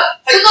that door.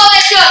 Look over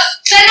that door.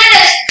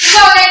 Fernandez, look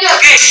over that door.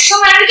 Okay.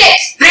 Come on, advocate.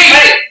 3,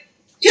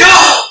 2,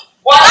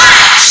 1.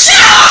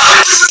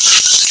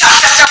 Stop.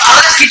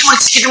 Skit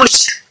முடிச்சு.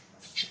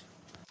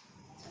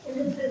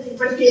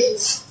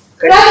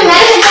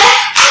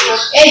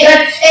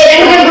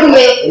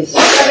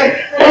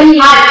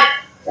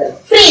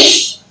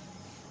 Freeze.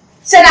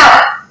 So now,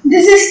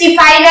 this is the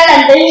final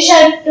and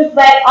decision took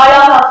by all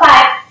of our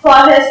five for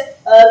his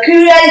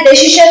cruel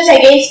decisions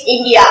against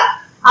India.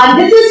 And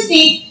this is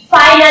the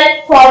final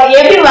for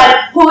everyone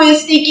who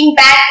is seeking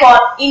back for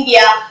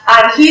India.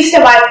 And he is the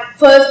one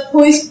first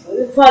who is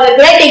for the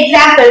great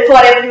example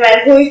for everyone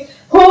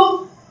who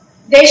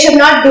they should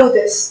not do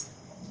this.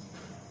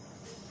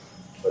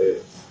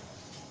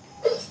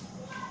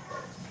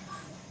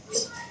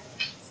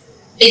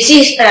 It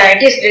is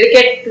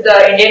dedicated to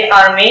the Indian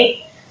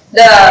Army.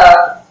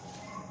 The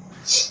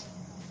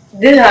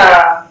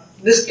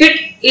skit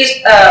is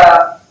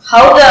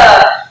how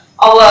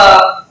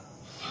our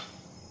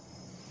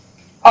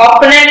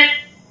opponent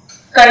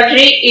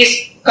country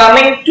is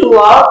coming to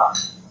war.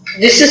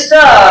 This is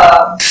the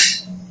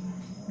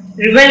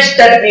revenge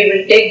that we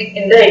will take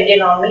in the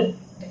Indian Army.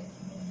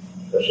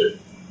 That's it.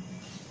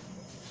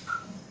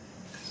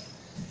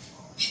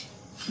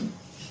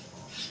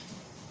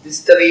 This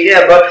is the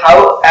video about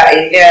how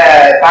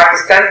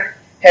Pakistan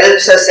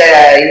helps us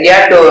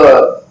India to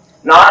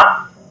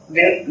not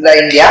win the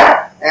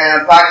India.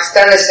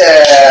 Pakistan is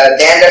a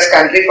dangerous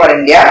country for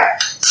India.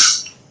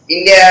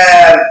 In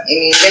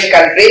Indian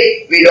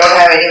country, we don't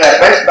have any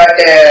weapons, but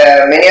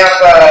many of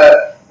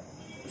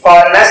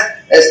foreigners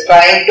is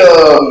trying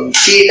to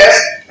cheat us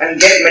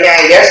and get many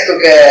ideas to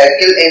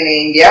kill in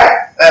India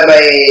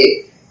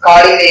by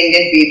calling the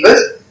Indian people.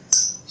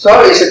 So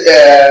we should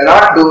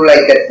not do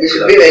like that. We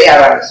should be very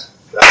awareness.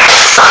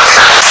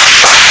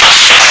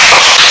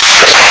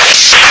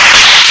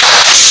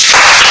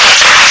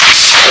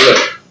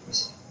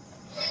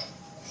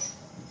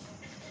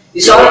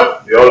 You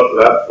saw? We all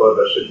clap for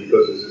Rashid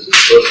because this is his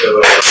first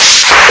ever.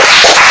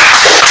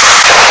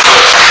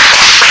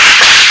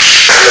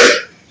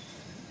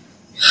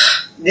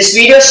 This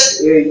video,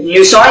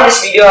 you saw in this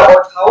video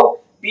about how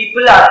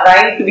people are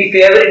trying to be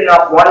favored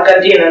of one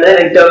country and another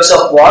in terms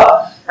of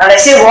war. And I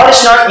say war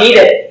is not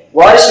needed.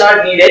 War is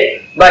not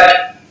needed.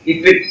 But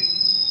if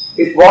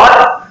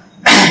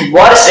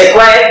war is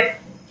required,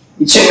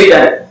 it should be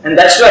done. And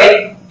that's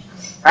why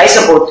I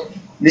support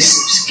this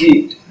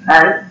skit.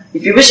 And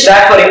if you wish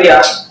bad for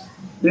India,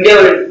 India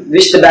will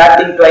wish the bad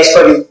thing twice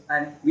for you,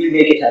 and we'll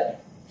make it happen.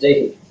 Jai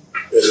Hind.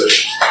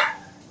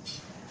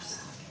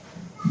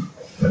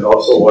 And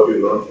also what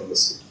you learned from the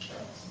skit.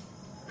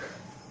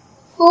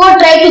 Whoever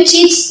try to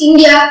cheat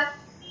India,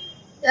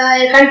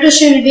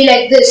 conclusion will be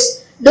like this.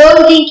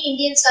 Don't think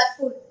Indians are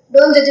fool.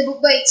 Don't judge a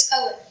book by its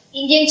cover.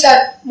 Indians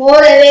are more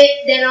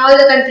away than all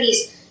the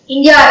countries.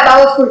 India are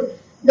powerful.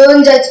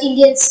 Don't judge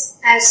Indians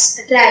as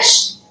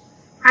trash.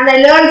 And I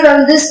learned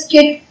from this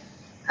skit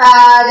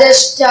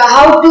just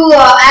how to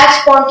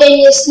act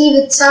spontaneously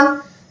with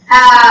some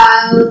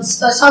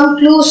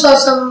clues or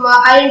some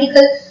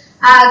identical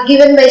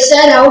given by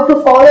sir, how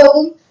to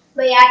follow him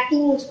by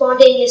acting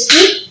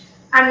spontaneously,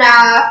 and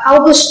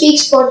how to speak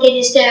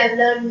spontaneously. I have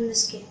learned in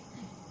this skit.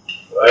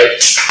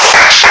 Right.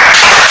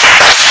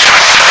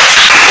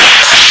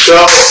 So,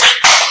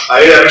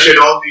 I appreciate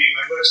all the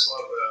members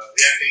for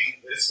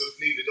reacting very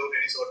swiftly without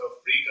any sort of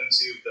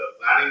preconceived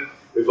planning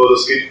before the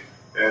skit.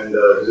 And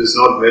this is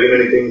not very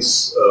many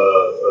things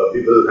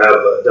people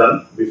have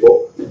done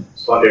before.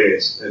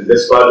 Spontaneous. And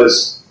this part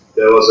is,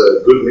 there was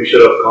a good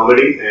mixture of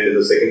comedy, and in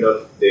the second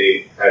half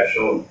they had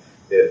shown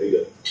their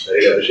figure. I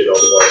really appreciate all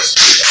the boys.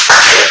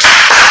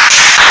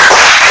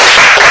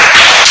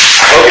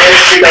 Okay,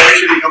 skit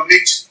officially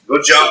complete.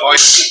 Good job,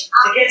 boys.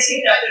 Second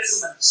skit after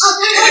 2 months.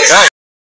 Right.